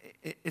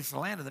it's the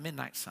land of the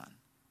midnight sun.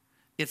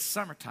 It's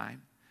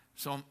summertime.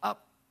 So I'm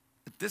up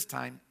at this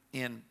time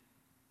in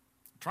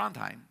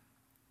Trondheim,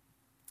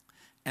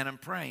 and I'm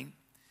praying,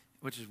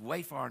 which is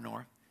way far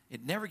north.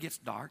 It never gets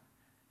dark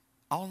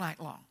all night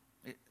long.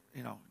 It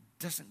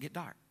doesn't get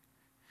dark.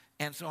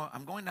 And so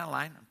I'm going down the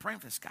line. I'm praying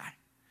for this guy.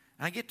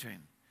 And I get to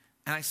him.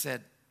 And I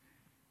said,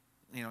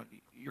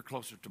 you're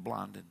closer to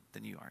blonde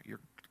than you are.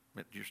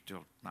 But you're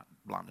still not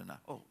blonde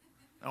enough. Oh,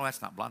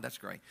 that's not blonde. That's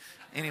gray.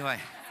 Anyway.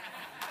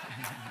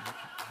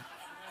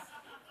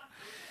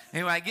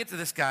 I get to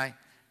this guy.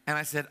 And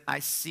I said, I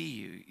see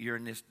you. You're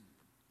in this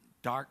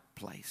dark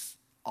place.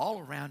 All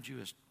around you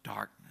is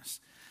darkness.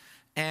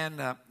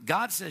 And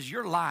God says,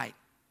 you're light.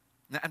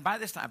 And by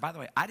this time, by the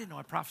way, I didn't know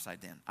I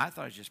prophesied then. I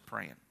thought I was just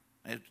praying.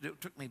 It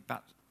took me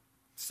about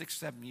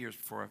 6-7 years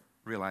before I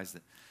realized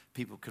that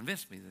people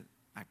convinced me that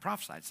I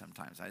prophesied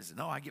sometimes. I said,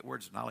 no, I get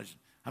words of knowledge.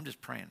 I'm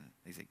just praying.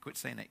 They say, quit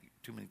saying that.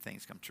 Too many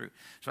things come true.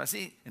 So I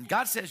see, and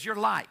God says, you're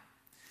light.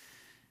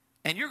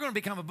 And you're going to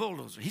become a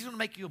bulldozer. He's going to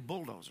make you a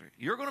bulldozer.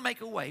 You're going to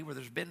make a way where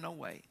there's been no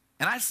way.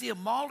 And I see a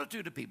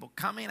multitude of people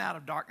coming out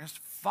of darkness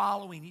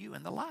following you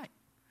in the light.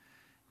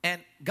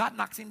 And God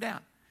knocks him down.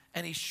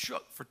 And he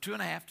shook for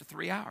 2.5 to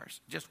 3 hours.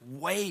 Just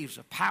waves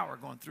of power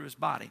going through his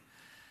body.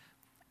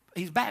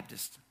 He's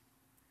Baptist.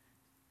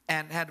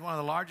 And had one of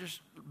the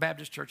largest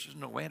Baptist churches in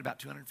Norway. Had about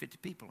 250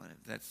 people in it.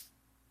 That's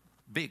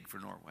big for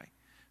Norway,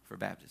 for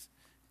Baptists.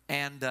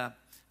 And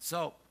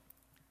so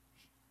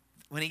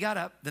when he got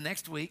up the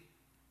next week,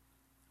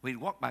 we'd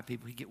walk by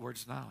people, he'd get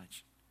words of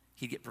knowledge.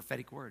 He'd get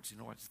prophetic words. You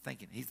know what he's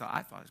thinking? He said,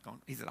 I thought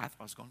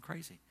I was going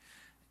crazy.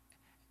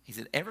 He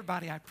said,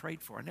 everybody I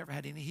prayed for, I never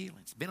had any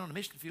healings. Been on the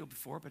mission field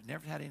before, but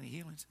never had any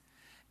healings.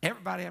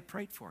 Everybody I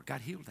prayed for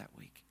got healed that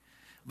week.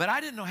 But I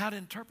didn't know how to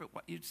interpret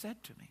what you'd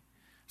said to me.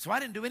 So I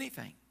didn't do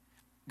anything.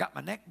 Got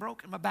my neck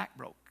broke and my back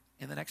broke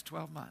in the next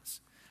 12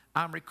 months.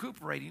 I'm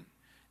recuperating,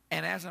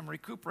 and as I'm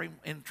recuperating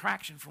in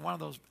traction from one of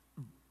those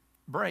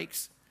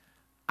breaks,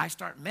 I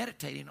start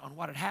meditating on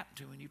what had happened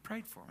to me when you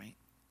prayed for me.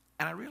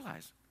 And I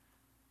realized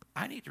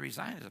I need to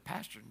resign as a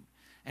pastor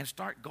and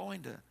start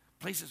going to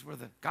places where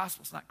the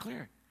gospel's not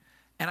clear.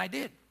 And I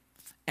did.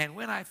 And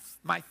when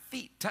my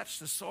feet touched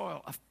the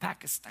soil of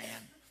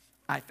Pakistan,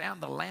 I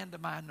found the land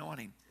of my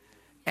anointing.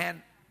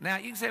 And now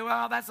you can say,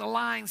 well, that's a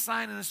lying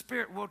sign in the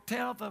spirit. Well,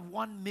 tell the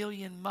 1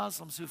 million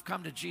Muslims who've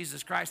come to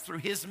Jesus Christ through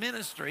his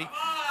ministry,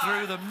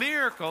 through the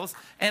miracles,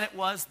 and it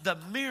was the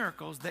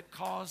miracles that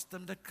caused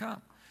them to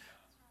come.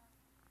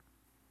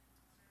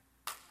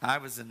 I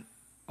was in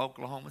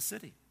Oklahoma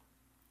City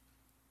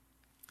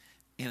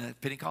in a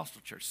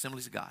Pentecostal church,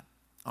 Assemblies of God,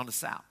 on the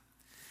south.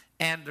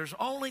 And there's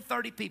only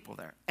 30 people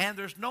there. And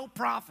there's no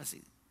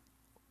prophecy.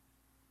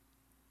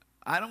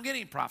 I don't get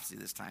any prophecy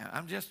this time.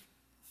 I'm just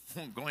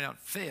going out,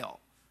 fill.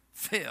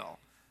 They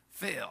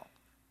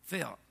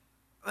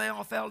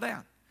all fell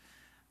down.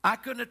 I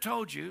couldn't have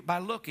told you by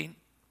looking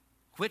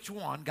which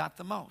one got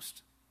the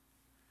most.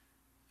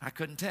 I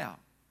couldn't tell.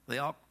 They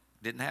all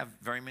didn't have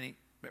very many.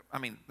 I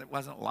mean, there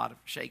wasn't a lot of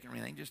shaking or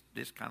anything,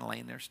 just kind of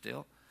laying there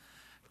still.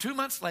 2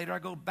 months later, I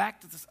go back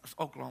to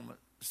Oklahoma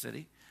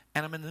City,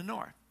 and I'm in the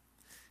north.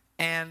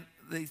 And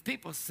these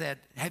people said,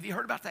 have you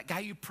heard about that guy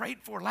you prayed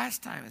for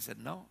last time? I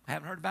said, no, I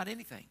haven't heard about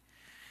anything.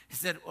 He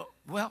said,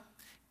 well,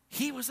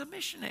 he was a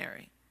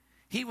missionary.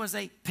 He was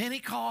a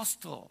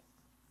Pentecostal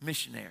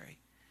missionary.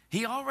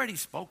 He already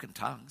spoke in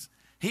tongues.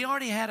 He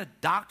already had a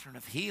doctrine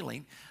of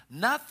healing.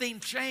 Nothing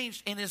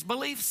changed in his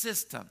belief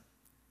system.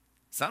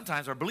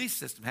 Sometimes our belief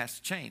system has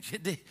to change.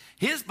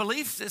 His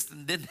belief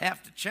system didn't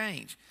have to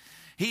change.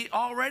 He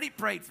already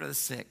prayed for the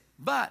sick.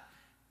 But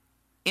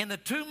in the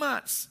 2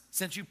 months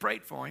since you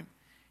prayed for him,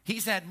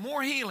 he's had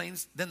more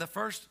healings than the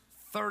first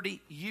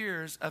 30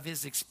 years of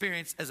his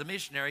experience as a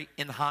missionary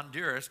in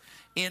Honduras.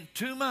 In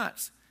 2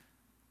 months,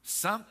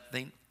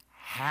 something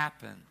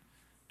happened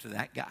to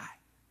that guy.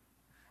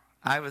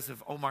 I was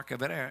with Omar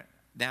Cabrera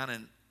down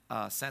in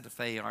Santa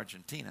Fe,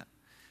 Argentina.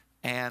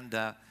 And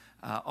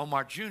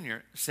Omar Jr.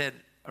 said,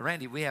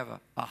 Randy, we have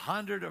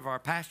 100 of our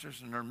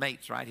pastors and their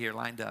mates right here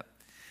lined up.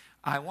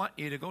 I want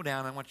you to go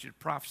down. I want you to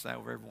prophesy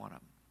over every one of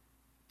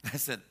them. I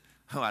said,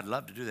 oh, I'd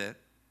love to do that,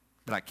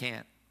 but I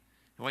can't.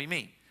 What do you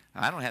mean?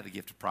 I don't have the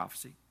gift of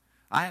prophecy.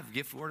 I have the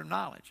gift of word of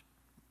knowledge.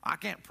 I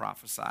can't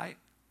prophesy.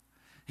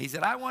 He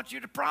said, I want you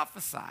to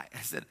prophesy.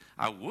 I said,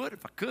 I would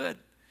if I could.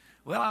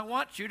 Well, I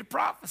want you to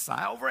prophesy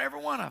over every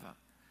one of them.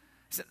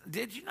 He said,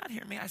 did you not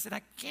hear me? I said,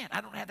 I can't.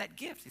 I don't have that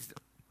gift. He said,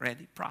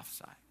 Randy,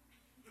 prophesy.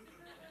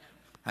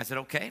 I said,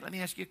 okay, let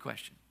me ask you a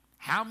question.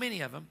 How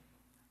many of them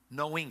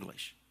know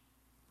English?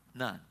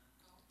 None.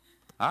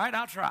 All right,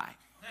 I'll try.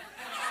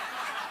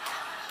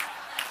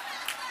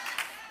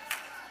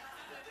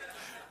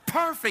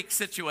 Perfect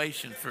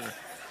situation for,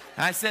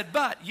 I said,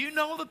 but you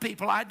know the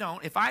people, I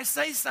don't. If I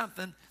say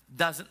something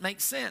doesn't make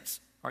sense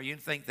or you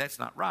think that's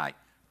not right,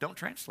 don't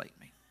translate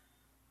me.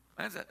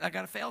 I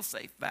got a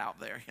fail-safe valve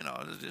there, you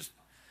know. It's just,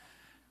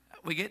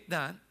 we get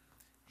done.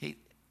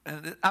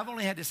 I've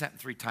only had this happen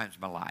 3 times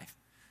in my life,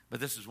 but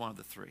this is one of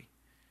the 3.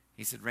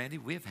 He said, Randy,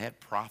 we've had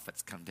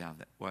prophets come down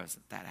that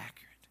wasn't that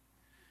accurate.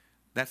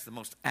 That's the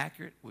most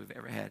accurate we've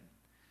ever had.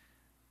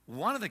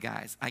 One of the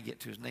guys I get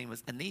to, his name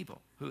was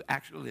Anibal, who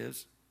actually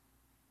lives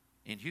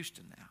in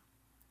Houston now.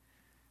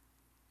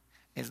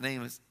 His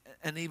name is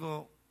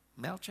Anibal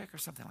Melchek or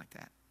something like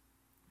that.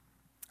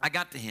 I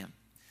got to him.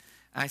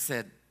 I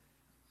said,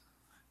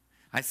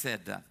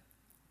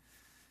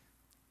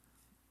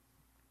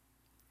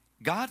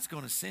 God's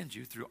going to send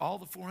you through all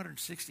the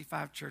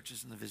 465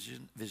 churches in the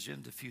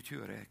Vision de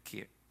Futura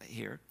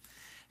here.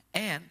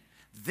 And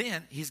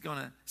then he's going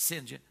to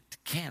send you to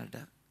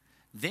Canada.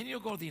 Then you'll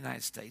go to the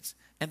United States.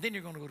 And then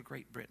you're going to go to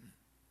Great Britain.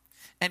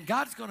 And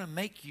God's going to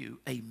make you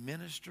a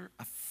minister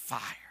of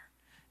fire.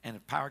 And the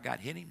power of God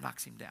hit him,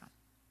 knocks him down.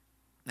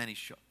 And then he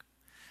shook.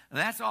 And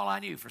that's all I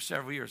knew for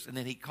several years. And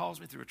then he calls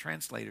me through a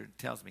translator and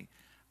tells me,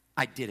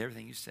 I did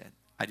everything you said.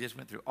 I just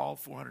went through all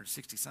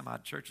 460 some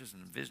odd churches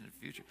in the Vision of the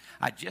Future.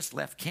 I just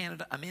left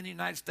Canada. I'm in the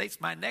United States.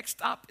 My next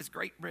stop is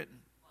Great Britain.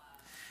 Wow.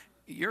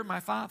 You're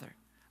my father.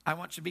 I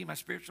want you to be my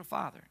spiritual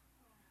father.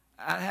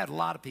 I had a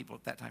lot of people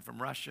at that time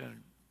from Russia,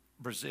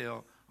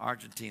 Brazil,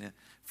 Argentina.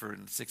 For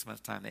in 6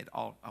 months' time,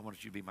 I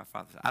wanted you to be my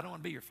father. I don't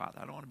want to be your father.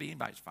 I don't want to be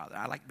anybody's father.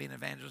 I like being an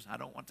evangelist. I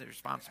don't want the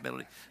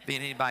responsibility of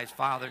being anybody's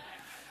father.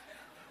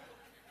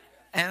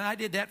 And I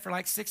did that for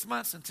like 6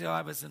 months until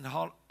I was in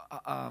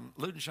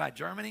Ludenscheid,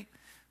 Germany.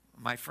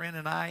 My friend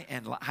and I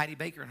and Heidi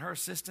Baker and her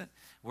assistant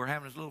were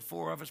having this little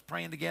 4 of us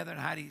praying together. And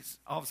Heidi,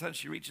 all of a sudden,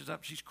 she reaches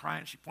up. She's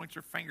crying. She points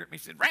her finger at me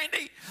and said,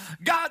 Randy,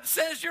 God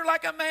says you're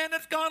like a man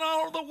that's gone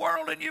all over the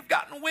world and you've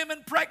gotten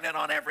women pregnant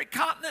on every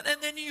continent.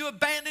 And then you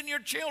abandon your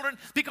children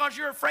because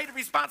you're afraid of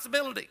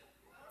responsibility.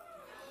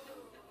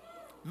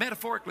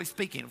 Metaphorically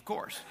speaking, of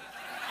course.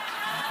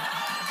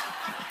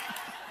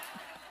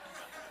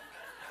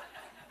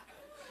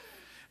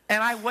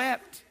 And I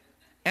wept.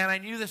 And I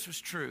knew this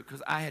was true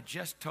because I had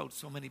just told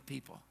so many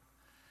people.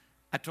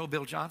 I told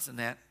Bill Johnson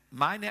that.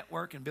 My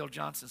network and Bill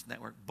Johnson's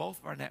network, both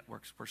of our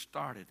networks were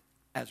started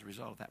as a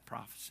result of that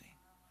prophecy.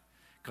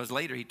 Because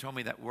later he told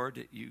me that word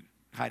that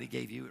Heidi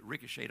gave you, it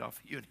ricocheted off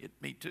you and hit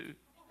me too.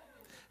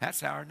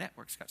 That's how our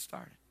networks got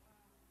started.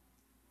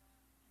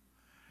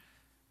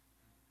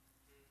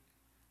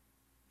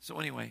 So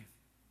anyway,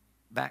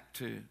 back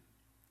to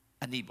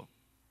Anibal.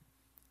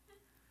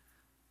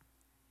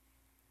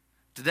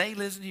 Today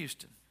lives in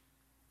Houston.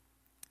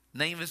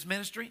 Name of his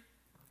ministry,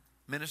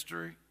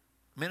 Minister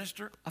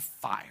of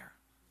Fire.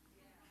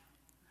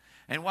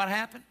 And what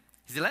happened?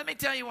 He said, let me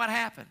tell you what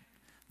happened.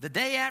 The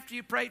day after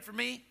you prayed for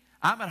me,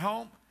 I'm at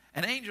home.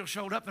 An angel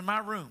showed up in my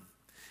room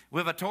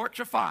with a torch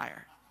of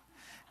fire.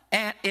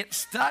 And it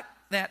stuck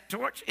that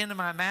torch into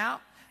my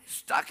mouth,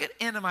 stuck it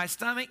into my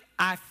stomach.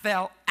 I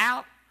fell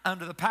out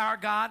under the power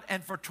of God.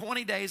 And for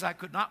 20 days, I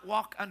could not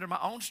walk under my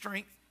own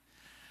strength.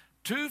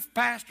 2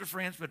 pastor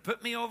friends would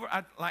put me over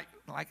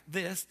like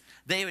this.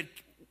 They would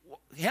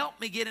help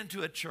me get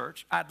into a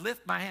church. I'd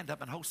lift my hand up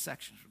and whole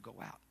sections would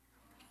go out.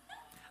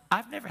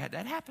 I've never had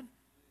that happen.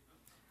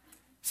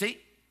 See,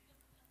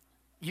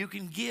 you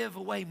can give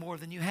away more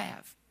than you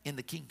have in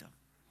the kingdom.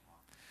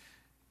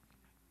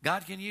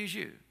 God can use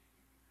you.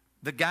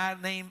 The guy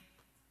named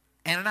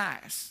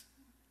Ananias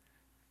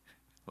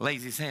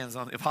lays his hands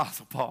on the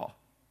Apostle Paul.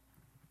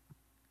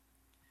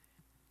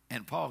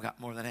 And Paul got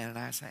more than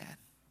Ananias had.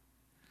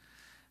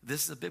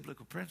 This is a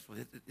biblical principle,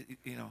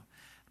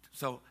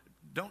 So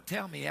don't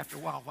tell me after a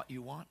while what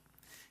you want,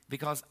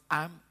 because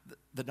I'm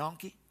the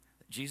donkey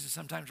that Jesus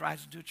sometimes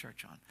rides into a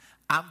church on.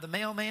 I'm the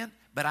mailman,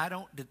 but I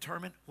don't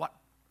determine what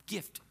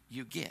gift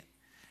you get.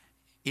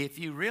 If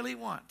you really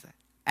want to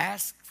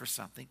ask for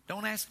something,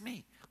 don't ask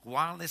me.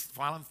 While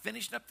I'm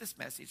finishing up this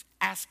message,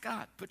 ask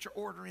God. Put your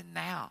order in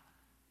now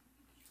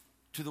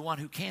to the one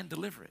who can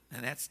deliver it,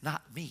 and that's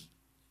not me.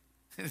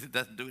 It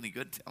doesn't do any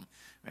good to them.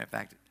 Matter of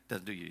fact, it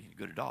doesn't do you any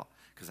good at all,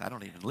 because I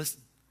don't even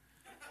listen.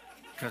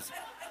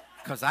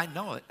 Because I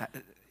know it.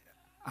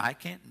 I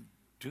can't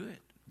do it.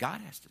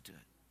 God has to do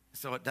it.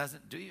 So it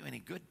doesn't do you any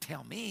good.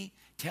 Tell me.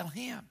 Tell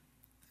him.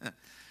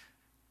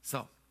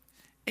 So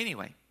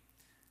Anyway,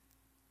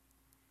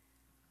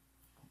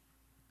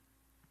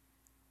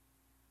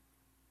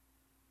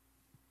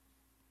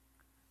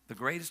 the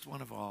greatest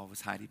one of all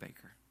was Heidi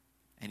Baker.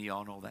 And you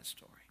all know that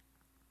story.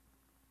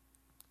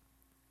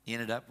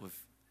 Ended up with,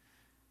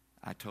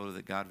 I told her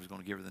that God was going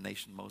to give her the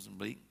nation of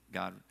Mozambique.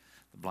 God,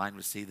 the blind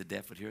would see, the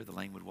deaf would hear, the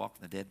lame would walk,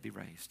 and the dead be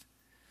raised.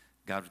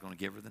 God was going to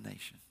give her the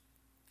nation.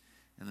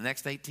 In the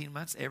next 18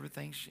 months,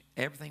 everything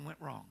went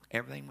wrong.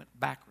 Everything went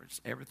backwards.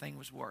 Everything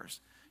was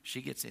worse.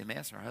 She gets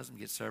MS. Her husband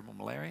gets cerebral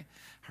malaria.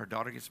 Her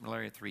daughter gets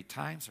malaria 3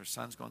 times. Her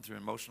son's going through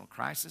an emotional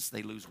crisis.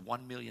 They lose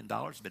 $1 million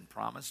been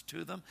promised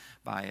to them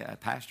by a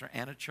pastor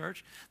and a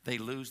church. They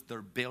lose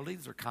their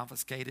buildings. They're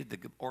confiscated. The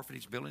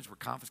orphanage buildings were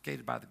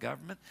confiscated by the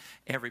government.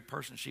 Every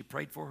person she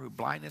prayed for who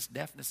blindness,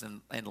 deafness,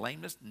 and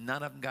lameness,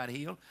 none of them got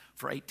healed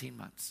for 18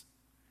 months.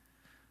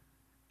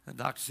 The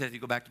doctor said, if you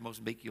go back to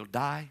Mozambique, you'll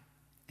die.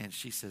 And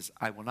she says,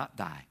 I will not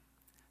die.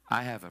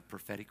 I have a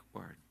prophetic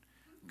word.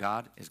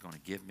 God is going to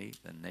give me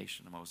the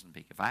nation of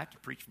Mozambique. If I have to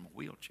preach from a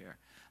wheelchair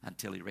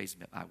until he raises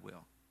me up, I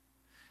will.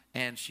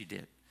 And she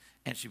did.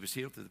 And she was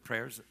healed through the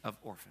prayers of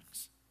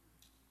orphans.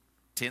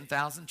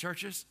 10,000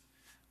 churches,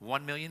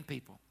 1 million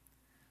people.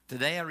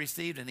 Today I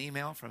received an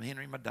email from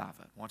Henry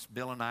Madava. Wants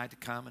Bill and I to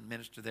come and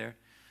minister there.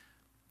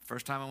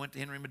 First time I went to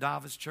Henry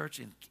Madava's church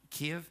in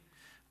Kiev,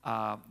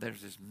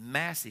 there's this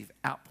massive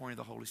outpouring of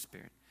the Holy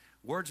Spirit.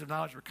 Words of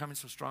knowledge were coming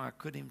so strong I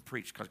couldn't even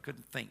preach because I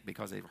couldn't think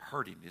because they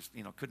hurt him. Just,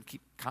 couldn't keep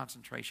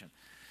concentration.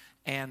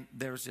 And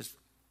there was this,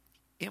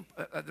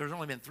 there's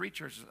only been 3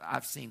 churches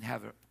I've seen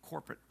have a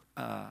corporate,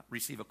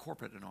 receive a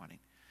corporate anointing.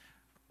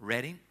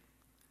 Redding,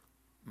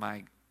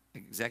 my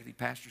executive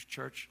pastor's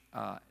church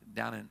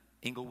down in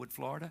Inglewood,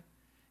 Florida,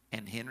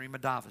 and Henry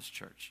Madava's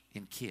church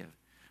in Kiev.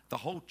 The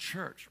whole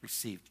church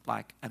received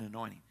like an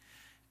anointing.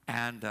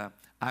 And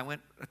I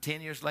went 10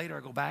 years later,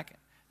 I go back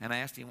and I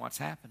asked him what's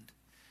happened.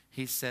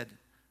 He said,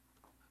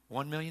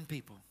 1 million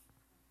people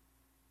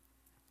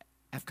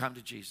have come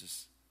to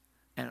Jesus.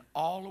 And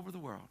all over the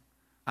world.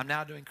 I'm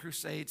now doing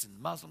crusades in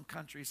Muslim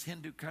countries,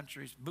 Hindu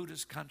countries,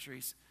 Buddhist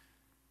countries,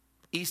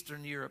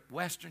 Eastern Europe,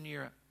 Western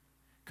Europe.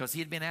 Because he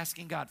had been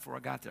asking God before I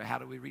got there, how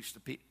do we reach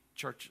the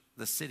church,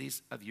 the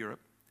cities of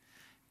Europe,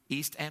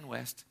 East and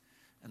West?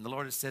 And the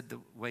Lord has said the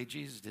way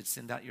Jesus did,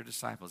 send out your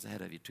disciples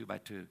ahead of you, 2 by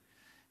 2.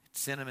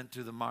 Send them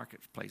into the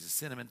marketplaces,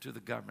 send them into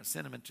the government,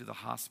 send them into the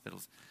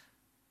hospitals.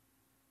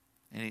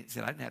 And he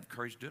said, I didn't have the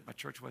courage to do it. My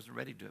church wasn't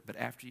ready to do it. But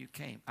after you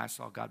came, I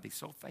saw God be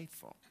so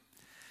faithful.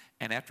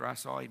 And after I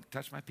saw him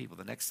touch my people,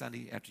 the next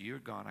Sunday after you were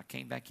gone, I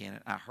came back in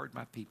and I heard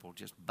my people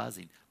just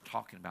buzzing,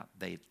 talking about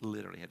they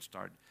literally had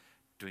started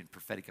doing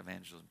prophetic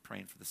evangelism,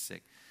 praying for the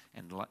sick.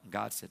 And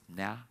God said,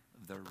 now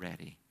they're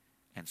ready,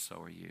 and so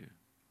are you.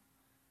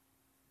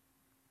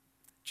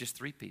 Just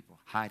 3 people,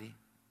 Heidi,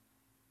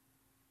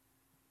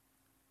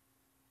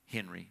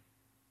 Henry,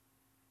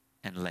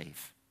 and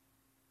Leif.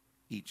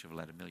 Each have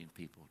led 1 million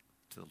people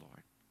to the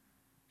Lord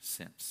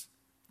since,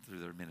 through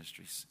their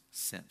ministries,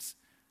 since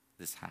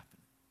this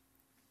happened.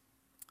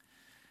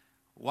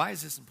 Why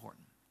is this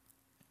important?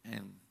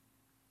 And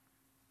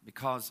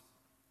because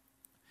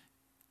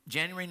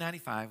January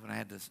 95, when I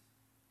had the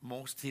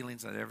most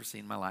healings I'd ever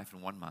seen in my life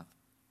in 1 month,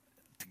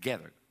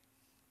 together,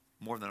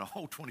 more than a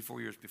whole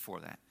 24 years before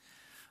that.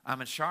 I'm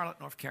in Charlotte,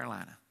 North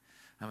Carolina.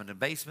 I'm in the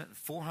basement,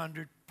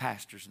 400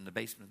 pastors in the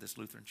basement of this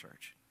Lutheran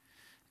church.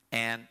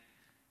 And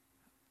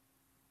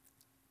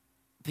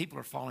people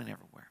are falling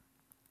everywhere.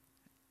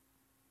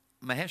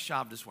 Mahesh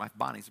Shabda's wife,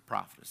 Bonnie's a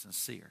prophetess and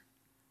seer.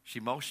 She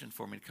motioned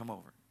for me to come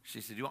over. She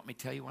said, do you want me to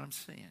tell you what I'm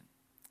seeing?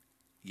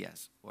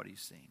 Yes. What are you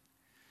seeing?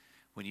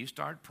 When you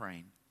started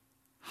praying,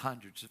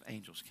 hundreds of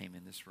angels came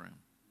in this room,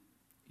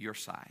 your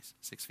size,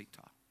 6 feet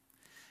tall.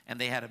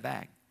 And they had a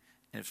bag,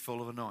 and it's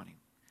full of anointing.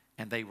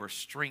 And they were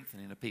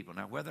strengthening the people.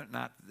 Now, whether or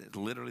not,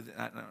 literally,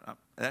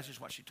 that's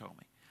just what she told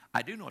me.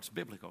 I do know it's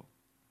biblical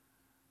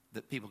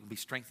that people can be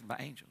strengthened by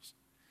angels.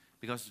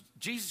 Because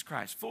Jesus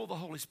Christ, full of the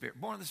Holy Spirit,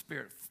 born of the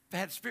Spirit,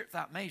 had spirit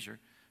without measure,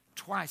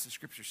 twice the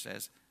Scripture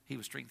says he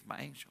was strengthened by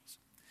angels.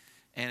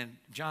 And in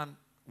John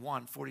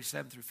 1,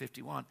 47 through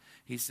 51,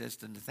 he says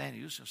to Nathanael,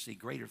 you shall see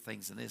greater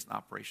things than this, an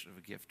operation of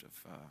a gift of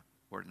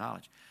word of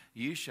knowledge.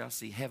 You shall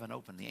see heaven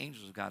open, the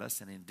angels of God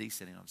ascending and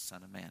descending on the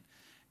Son of Man.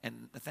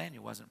 And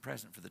Nathanael wasn't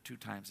present for the 2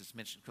 times it's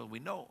mentioned. So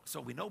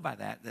we know by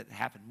that it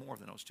happened more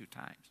than those 2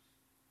 times.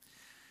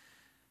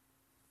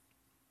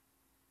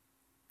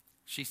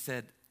 She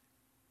said,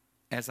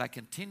 as I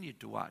continued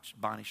to watch,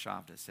 Bonnie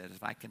Shavda said,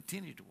 as I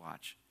continued to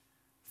watch,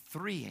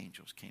 3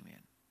 angels came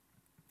in.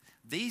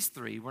 These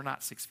 3 were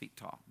not 6 feet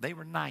tall. They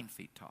were 9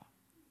 feet tall.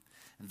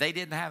 And they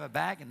didn't have a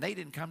bag, and they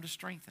didn't come to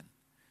strengthen.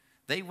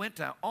 They went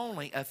to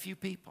only a few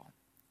people.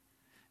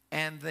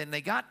 And then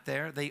they got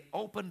there, they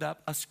opened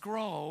up a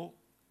scroll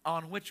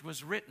on which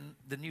was written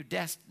the new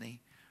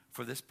destiny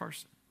for this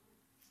person.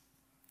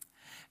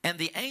 And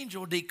the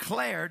angel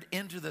declared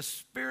into the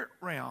spirit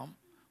realm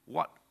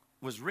what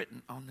was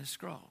written on this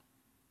scroll.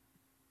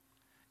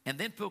 And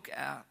then took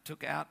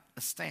out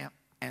a stamp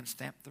and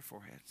stamped their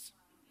foreheads.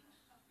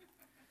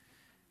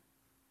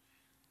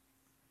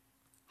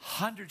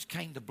 Hundreds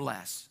came to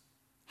bless.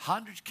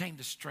 Hundreds came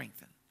to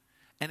strengthen.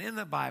 And in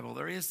the Bible,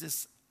 there is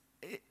this,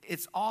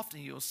 it's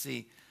often you'll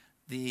see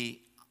the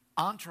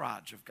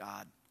entourage of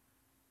God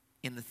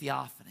in the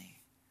theophany,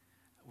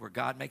 where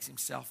God makes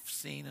himself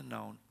seen and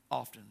known.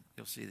 Often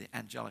you'll see the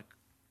angelic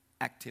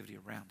activity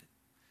around it.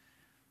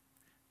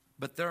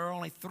 But there are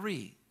only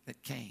 3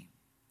 that came.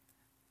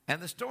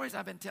 And the stories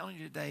I've been telling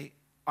you today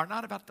are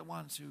not about the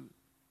ones who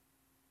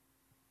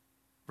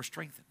were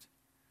strengthened.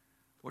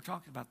 We're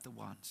talking about the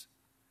ones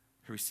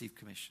who received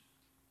commission.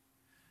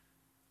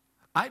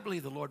 I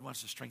believe the Lord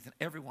wants to strengthen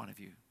every one of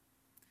you.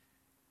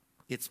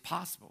 It's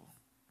possible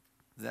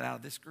that out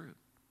of this group,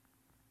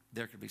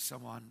 there could be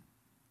someone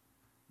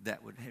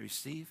that would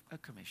receive a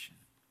commission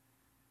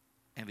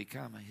and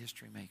become a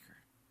history maker.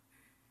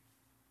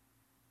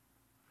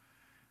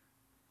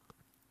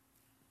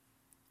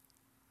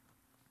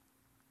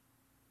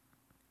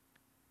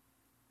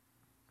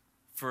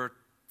 For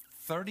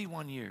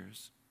 31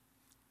 years,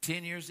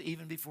 10 years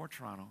even before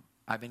Toronto,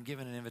 I've been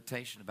given an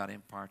invitation about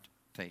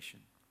impartation.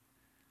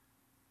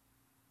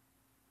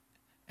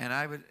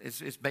 And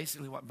it's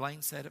basically what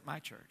Blaine said at my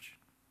church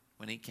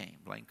when he came,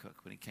 Blaine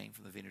Cook, when he came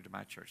from the vineyard to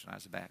my church and I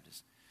was a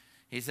Baptist.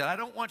 He said, I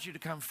don't want you to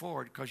come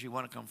forward because you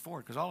want to come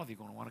forward, because all of you are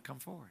going to want to come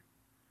forward.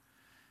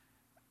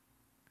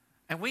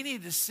 And we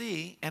need to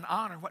see and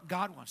honor what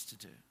God wants to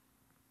do.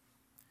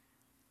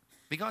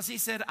 Because he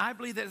said, I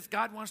believe that if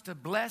God wants to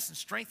bless and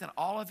strengthen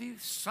all of you,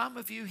 some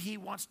of you he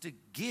wants to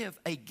give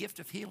a gift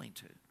of healing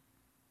to.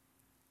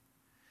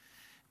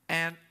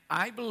 And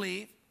I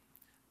believe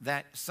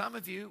that some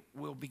of you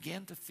will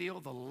begin to feel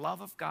the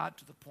love of God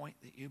to the point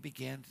that you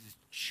begin to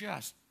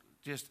just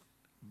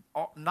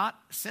not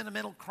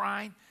sentimental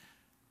crying,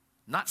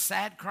 not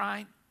sad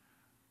crying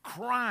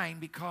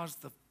because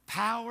the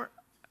power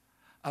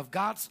of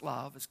God's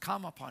love has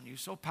come upon you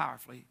so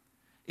powerfully,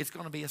 it's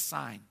going to be a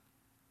sign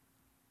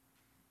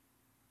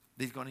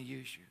that he's going to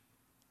use you.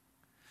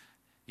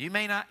 You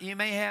may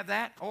have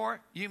that, or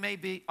you may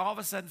be all of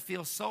a sudden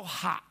feel so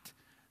hot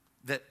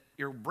that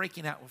you're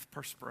breaking out with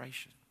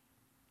perspiration.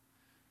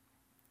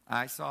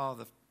 I saw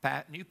the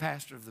new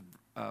pastor of the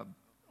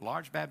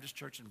large Baptist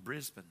church in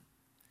Brisbane.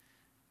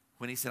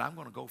 When he said, I'm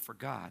going to go for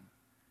God,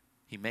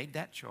 he made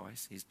that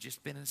choice. He's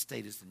just been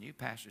instated as the new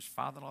pastor. His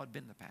father-in-law had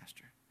been the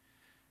pastor.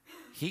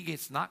 He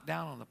gets knocked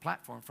down on the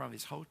platform from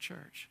his whole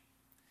church.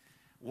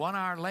 1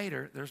 hour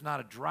later, there's not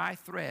a dry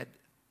thread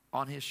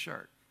on his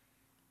shirt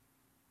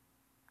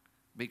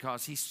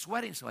because he's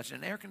sweating so much in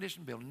an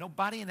air-conditioned building.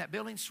 Nobody in that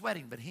building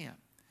sweating but him.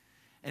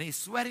 And he's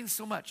sweating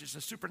so much, it's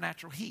a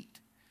supernatural heat,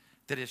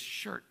 that his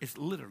shirt is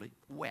literally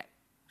wet,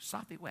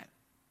 soppy wet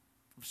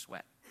from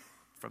sweat,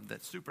 from the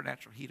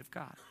supernatural heat of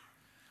God.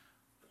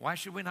 Why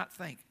should we not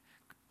think?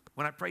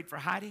 When I prayed for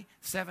Heidi,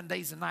 7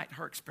 days a night,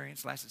 her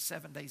experience lasted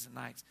 7 days and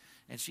nights,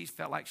 and she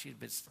felt like she had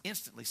been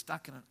instantly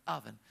stuck in an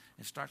oven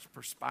and starts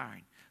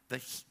perspiring.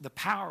 The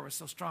power was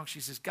so strong, she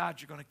says,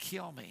 God, you're going to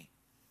kill me.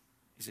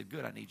 He said,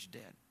 good, I need you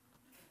dead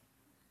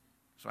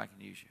so I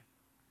can use you.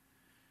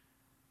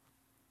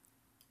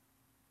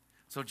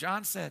 So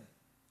John said,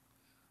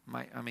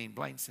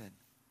 Blaine said,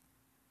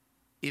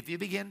 if you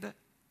begin to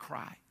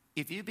cry,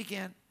 if you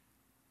begin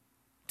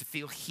to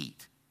feel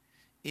heat,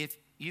 if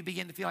you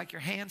begin to feel like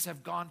your hands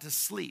have gone to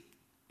sleep,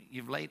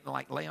 you've lay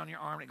on your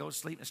arm and it goes to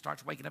sleep and it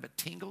starts waking up, it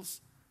tingles,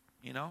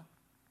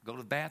 go to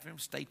the bathroom,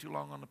 stay too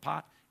long on the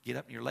pot, get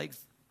up and your legs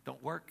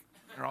don't work,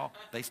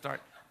 they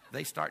start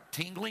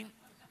tingling.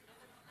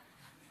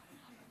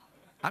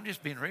 I'm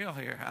just being real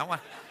here.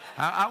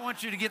 I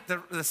want you to get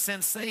the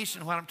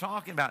sensation of what I'm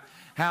talking about.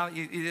 How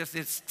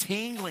it's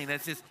tingling.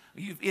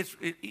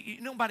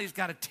 Nobody's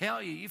got to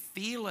tell you. You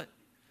feel it.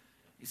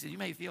 He said, you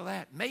may feel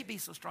that. It may be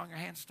so strong your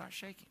hands start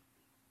shaking.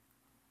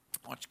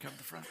 Why don't you come to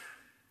the front?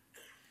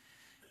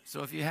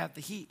 So if you have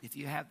the heat, if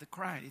you have the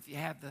crying, if you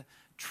have the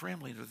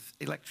trembling, or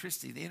the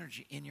electricity, the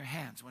energy in your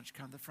hands, why don't you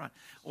come to the front?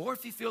 Or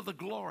if you feel the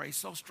glory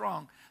so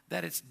strong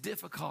that it's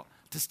difficult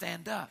to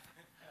stand up.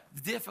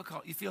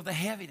 You feel the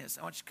heaviness,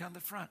 I want you to come to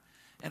the front.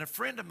 And a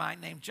friend of mine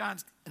named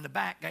John's in the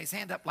back, got his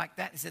hand up like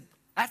that. He said,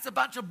 that's a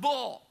bunch of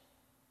bull.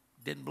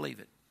 Didn't believe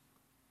it.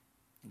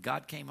 And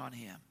God came on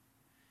him.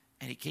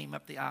 And he came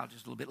up the aisle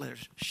just a little bit later,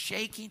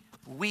 shaking,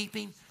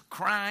 weeping,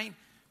 crying,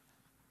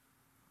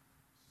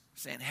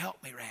 saying,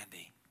 help me,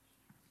 Randy.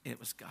 It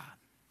was God.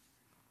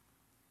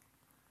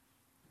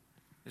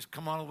 Just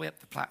come all the way up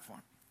the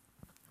platform.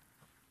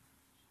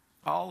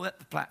 All the way up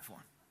the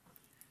platform.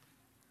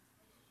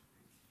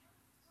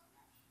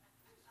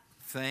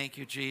 Thank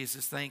you,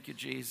 Jesus. Thank you,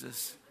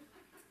 Jesus.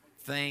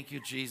 Thank you,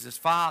 Jesus.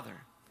 Father,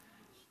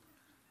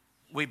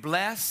 we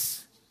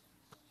bless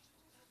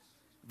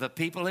the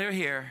people who are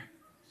here,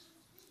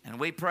 and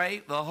we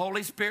pray the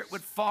Holy Spirit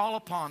would fall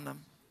upon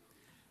them.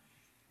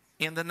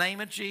 In the name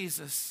of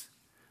Jesus,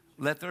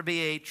 let there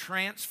be a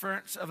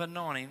transference of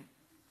anointing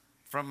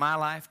from my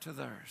life to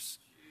theirs.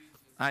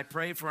 I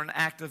pray for an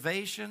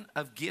activation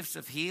of gifts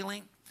of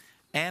healing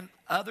and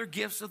other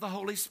gifts of the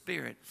Holy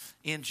Spirit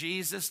in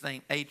Jesus'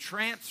 name. A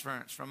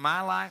transference from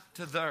my life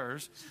to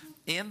theirs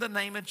in the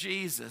name of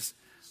Jesus.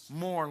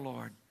 More,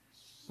 Lord.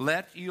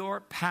 Let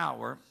your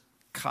power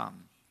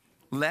come.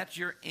 Let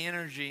your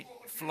energy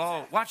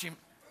flow. Watch him.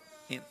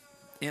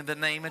 In the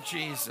name of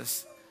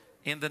Jesus.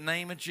 In the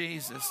name of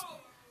Jesus.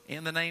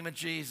 In the name of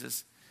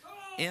Jesus.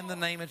 In the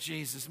name of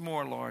Jesus.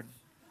 More, Lord.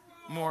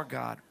 More,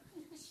 God.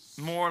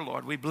 More,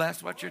 Lord. We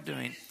bless what you're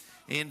doing.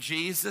 In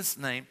Jesus'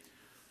 name.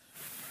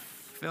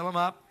 Fill them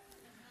up.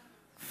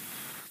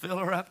 Fill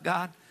her up,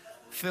 God.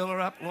 Fill her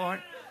up,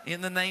 Lord.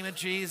 In the name of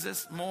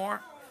Jesus.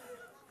 More.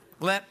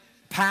 Let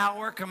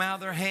power come out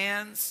of their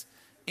hands.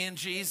 In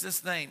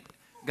Jesus' name.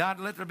 God,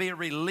 let there be a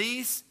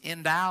release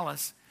in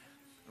Dallas.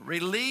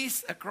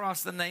 Release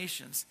across the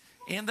nations.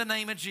 In the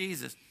name of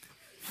Jesus.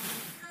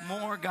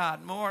 More,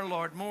 God. More,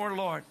 Lord. More,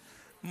 Lord.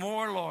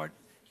 More, Lord.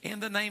 In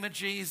the name of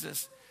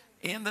Jesus.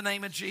 In the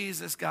name of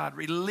Jesus, God.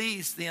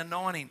 Release the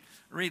anointing.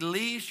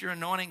 Release your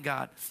anointing,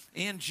 God.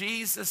 In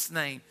Jesus'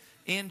 name.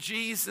 In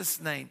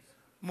Jesus' name.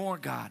 More,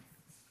 God.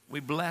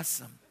 We bless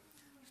them.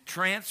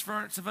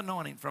 Transference of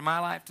anointing from my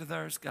life to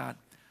theirs, God.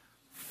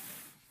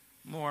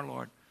 More,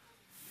 Lord.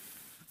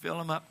 Fill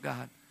them up,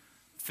 God.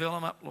 Fill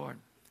them up, Lord.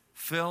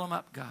 Fill them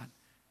up, God.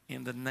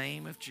 In the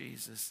name of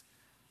Jesus.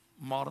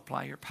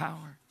 Multiply your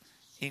power.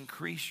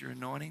 Increase your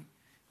anointing.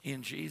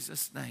 In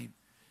Jesus' name.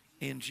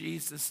 In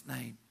Jesus'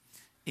 name.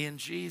 In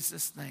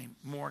Jesus' name.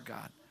 More,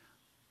 God.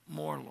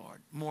 More,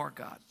 Lord. More,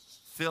 God.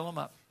 Fill them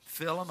up.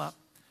 Fill them up.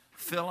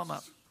 Fill them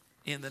up.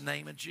 In the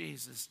name of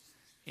Jesus.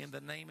 In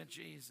the name of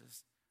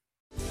Jesus.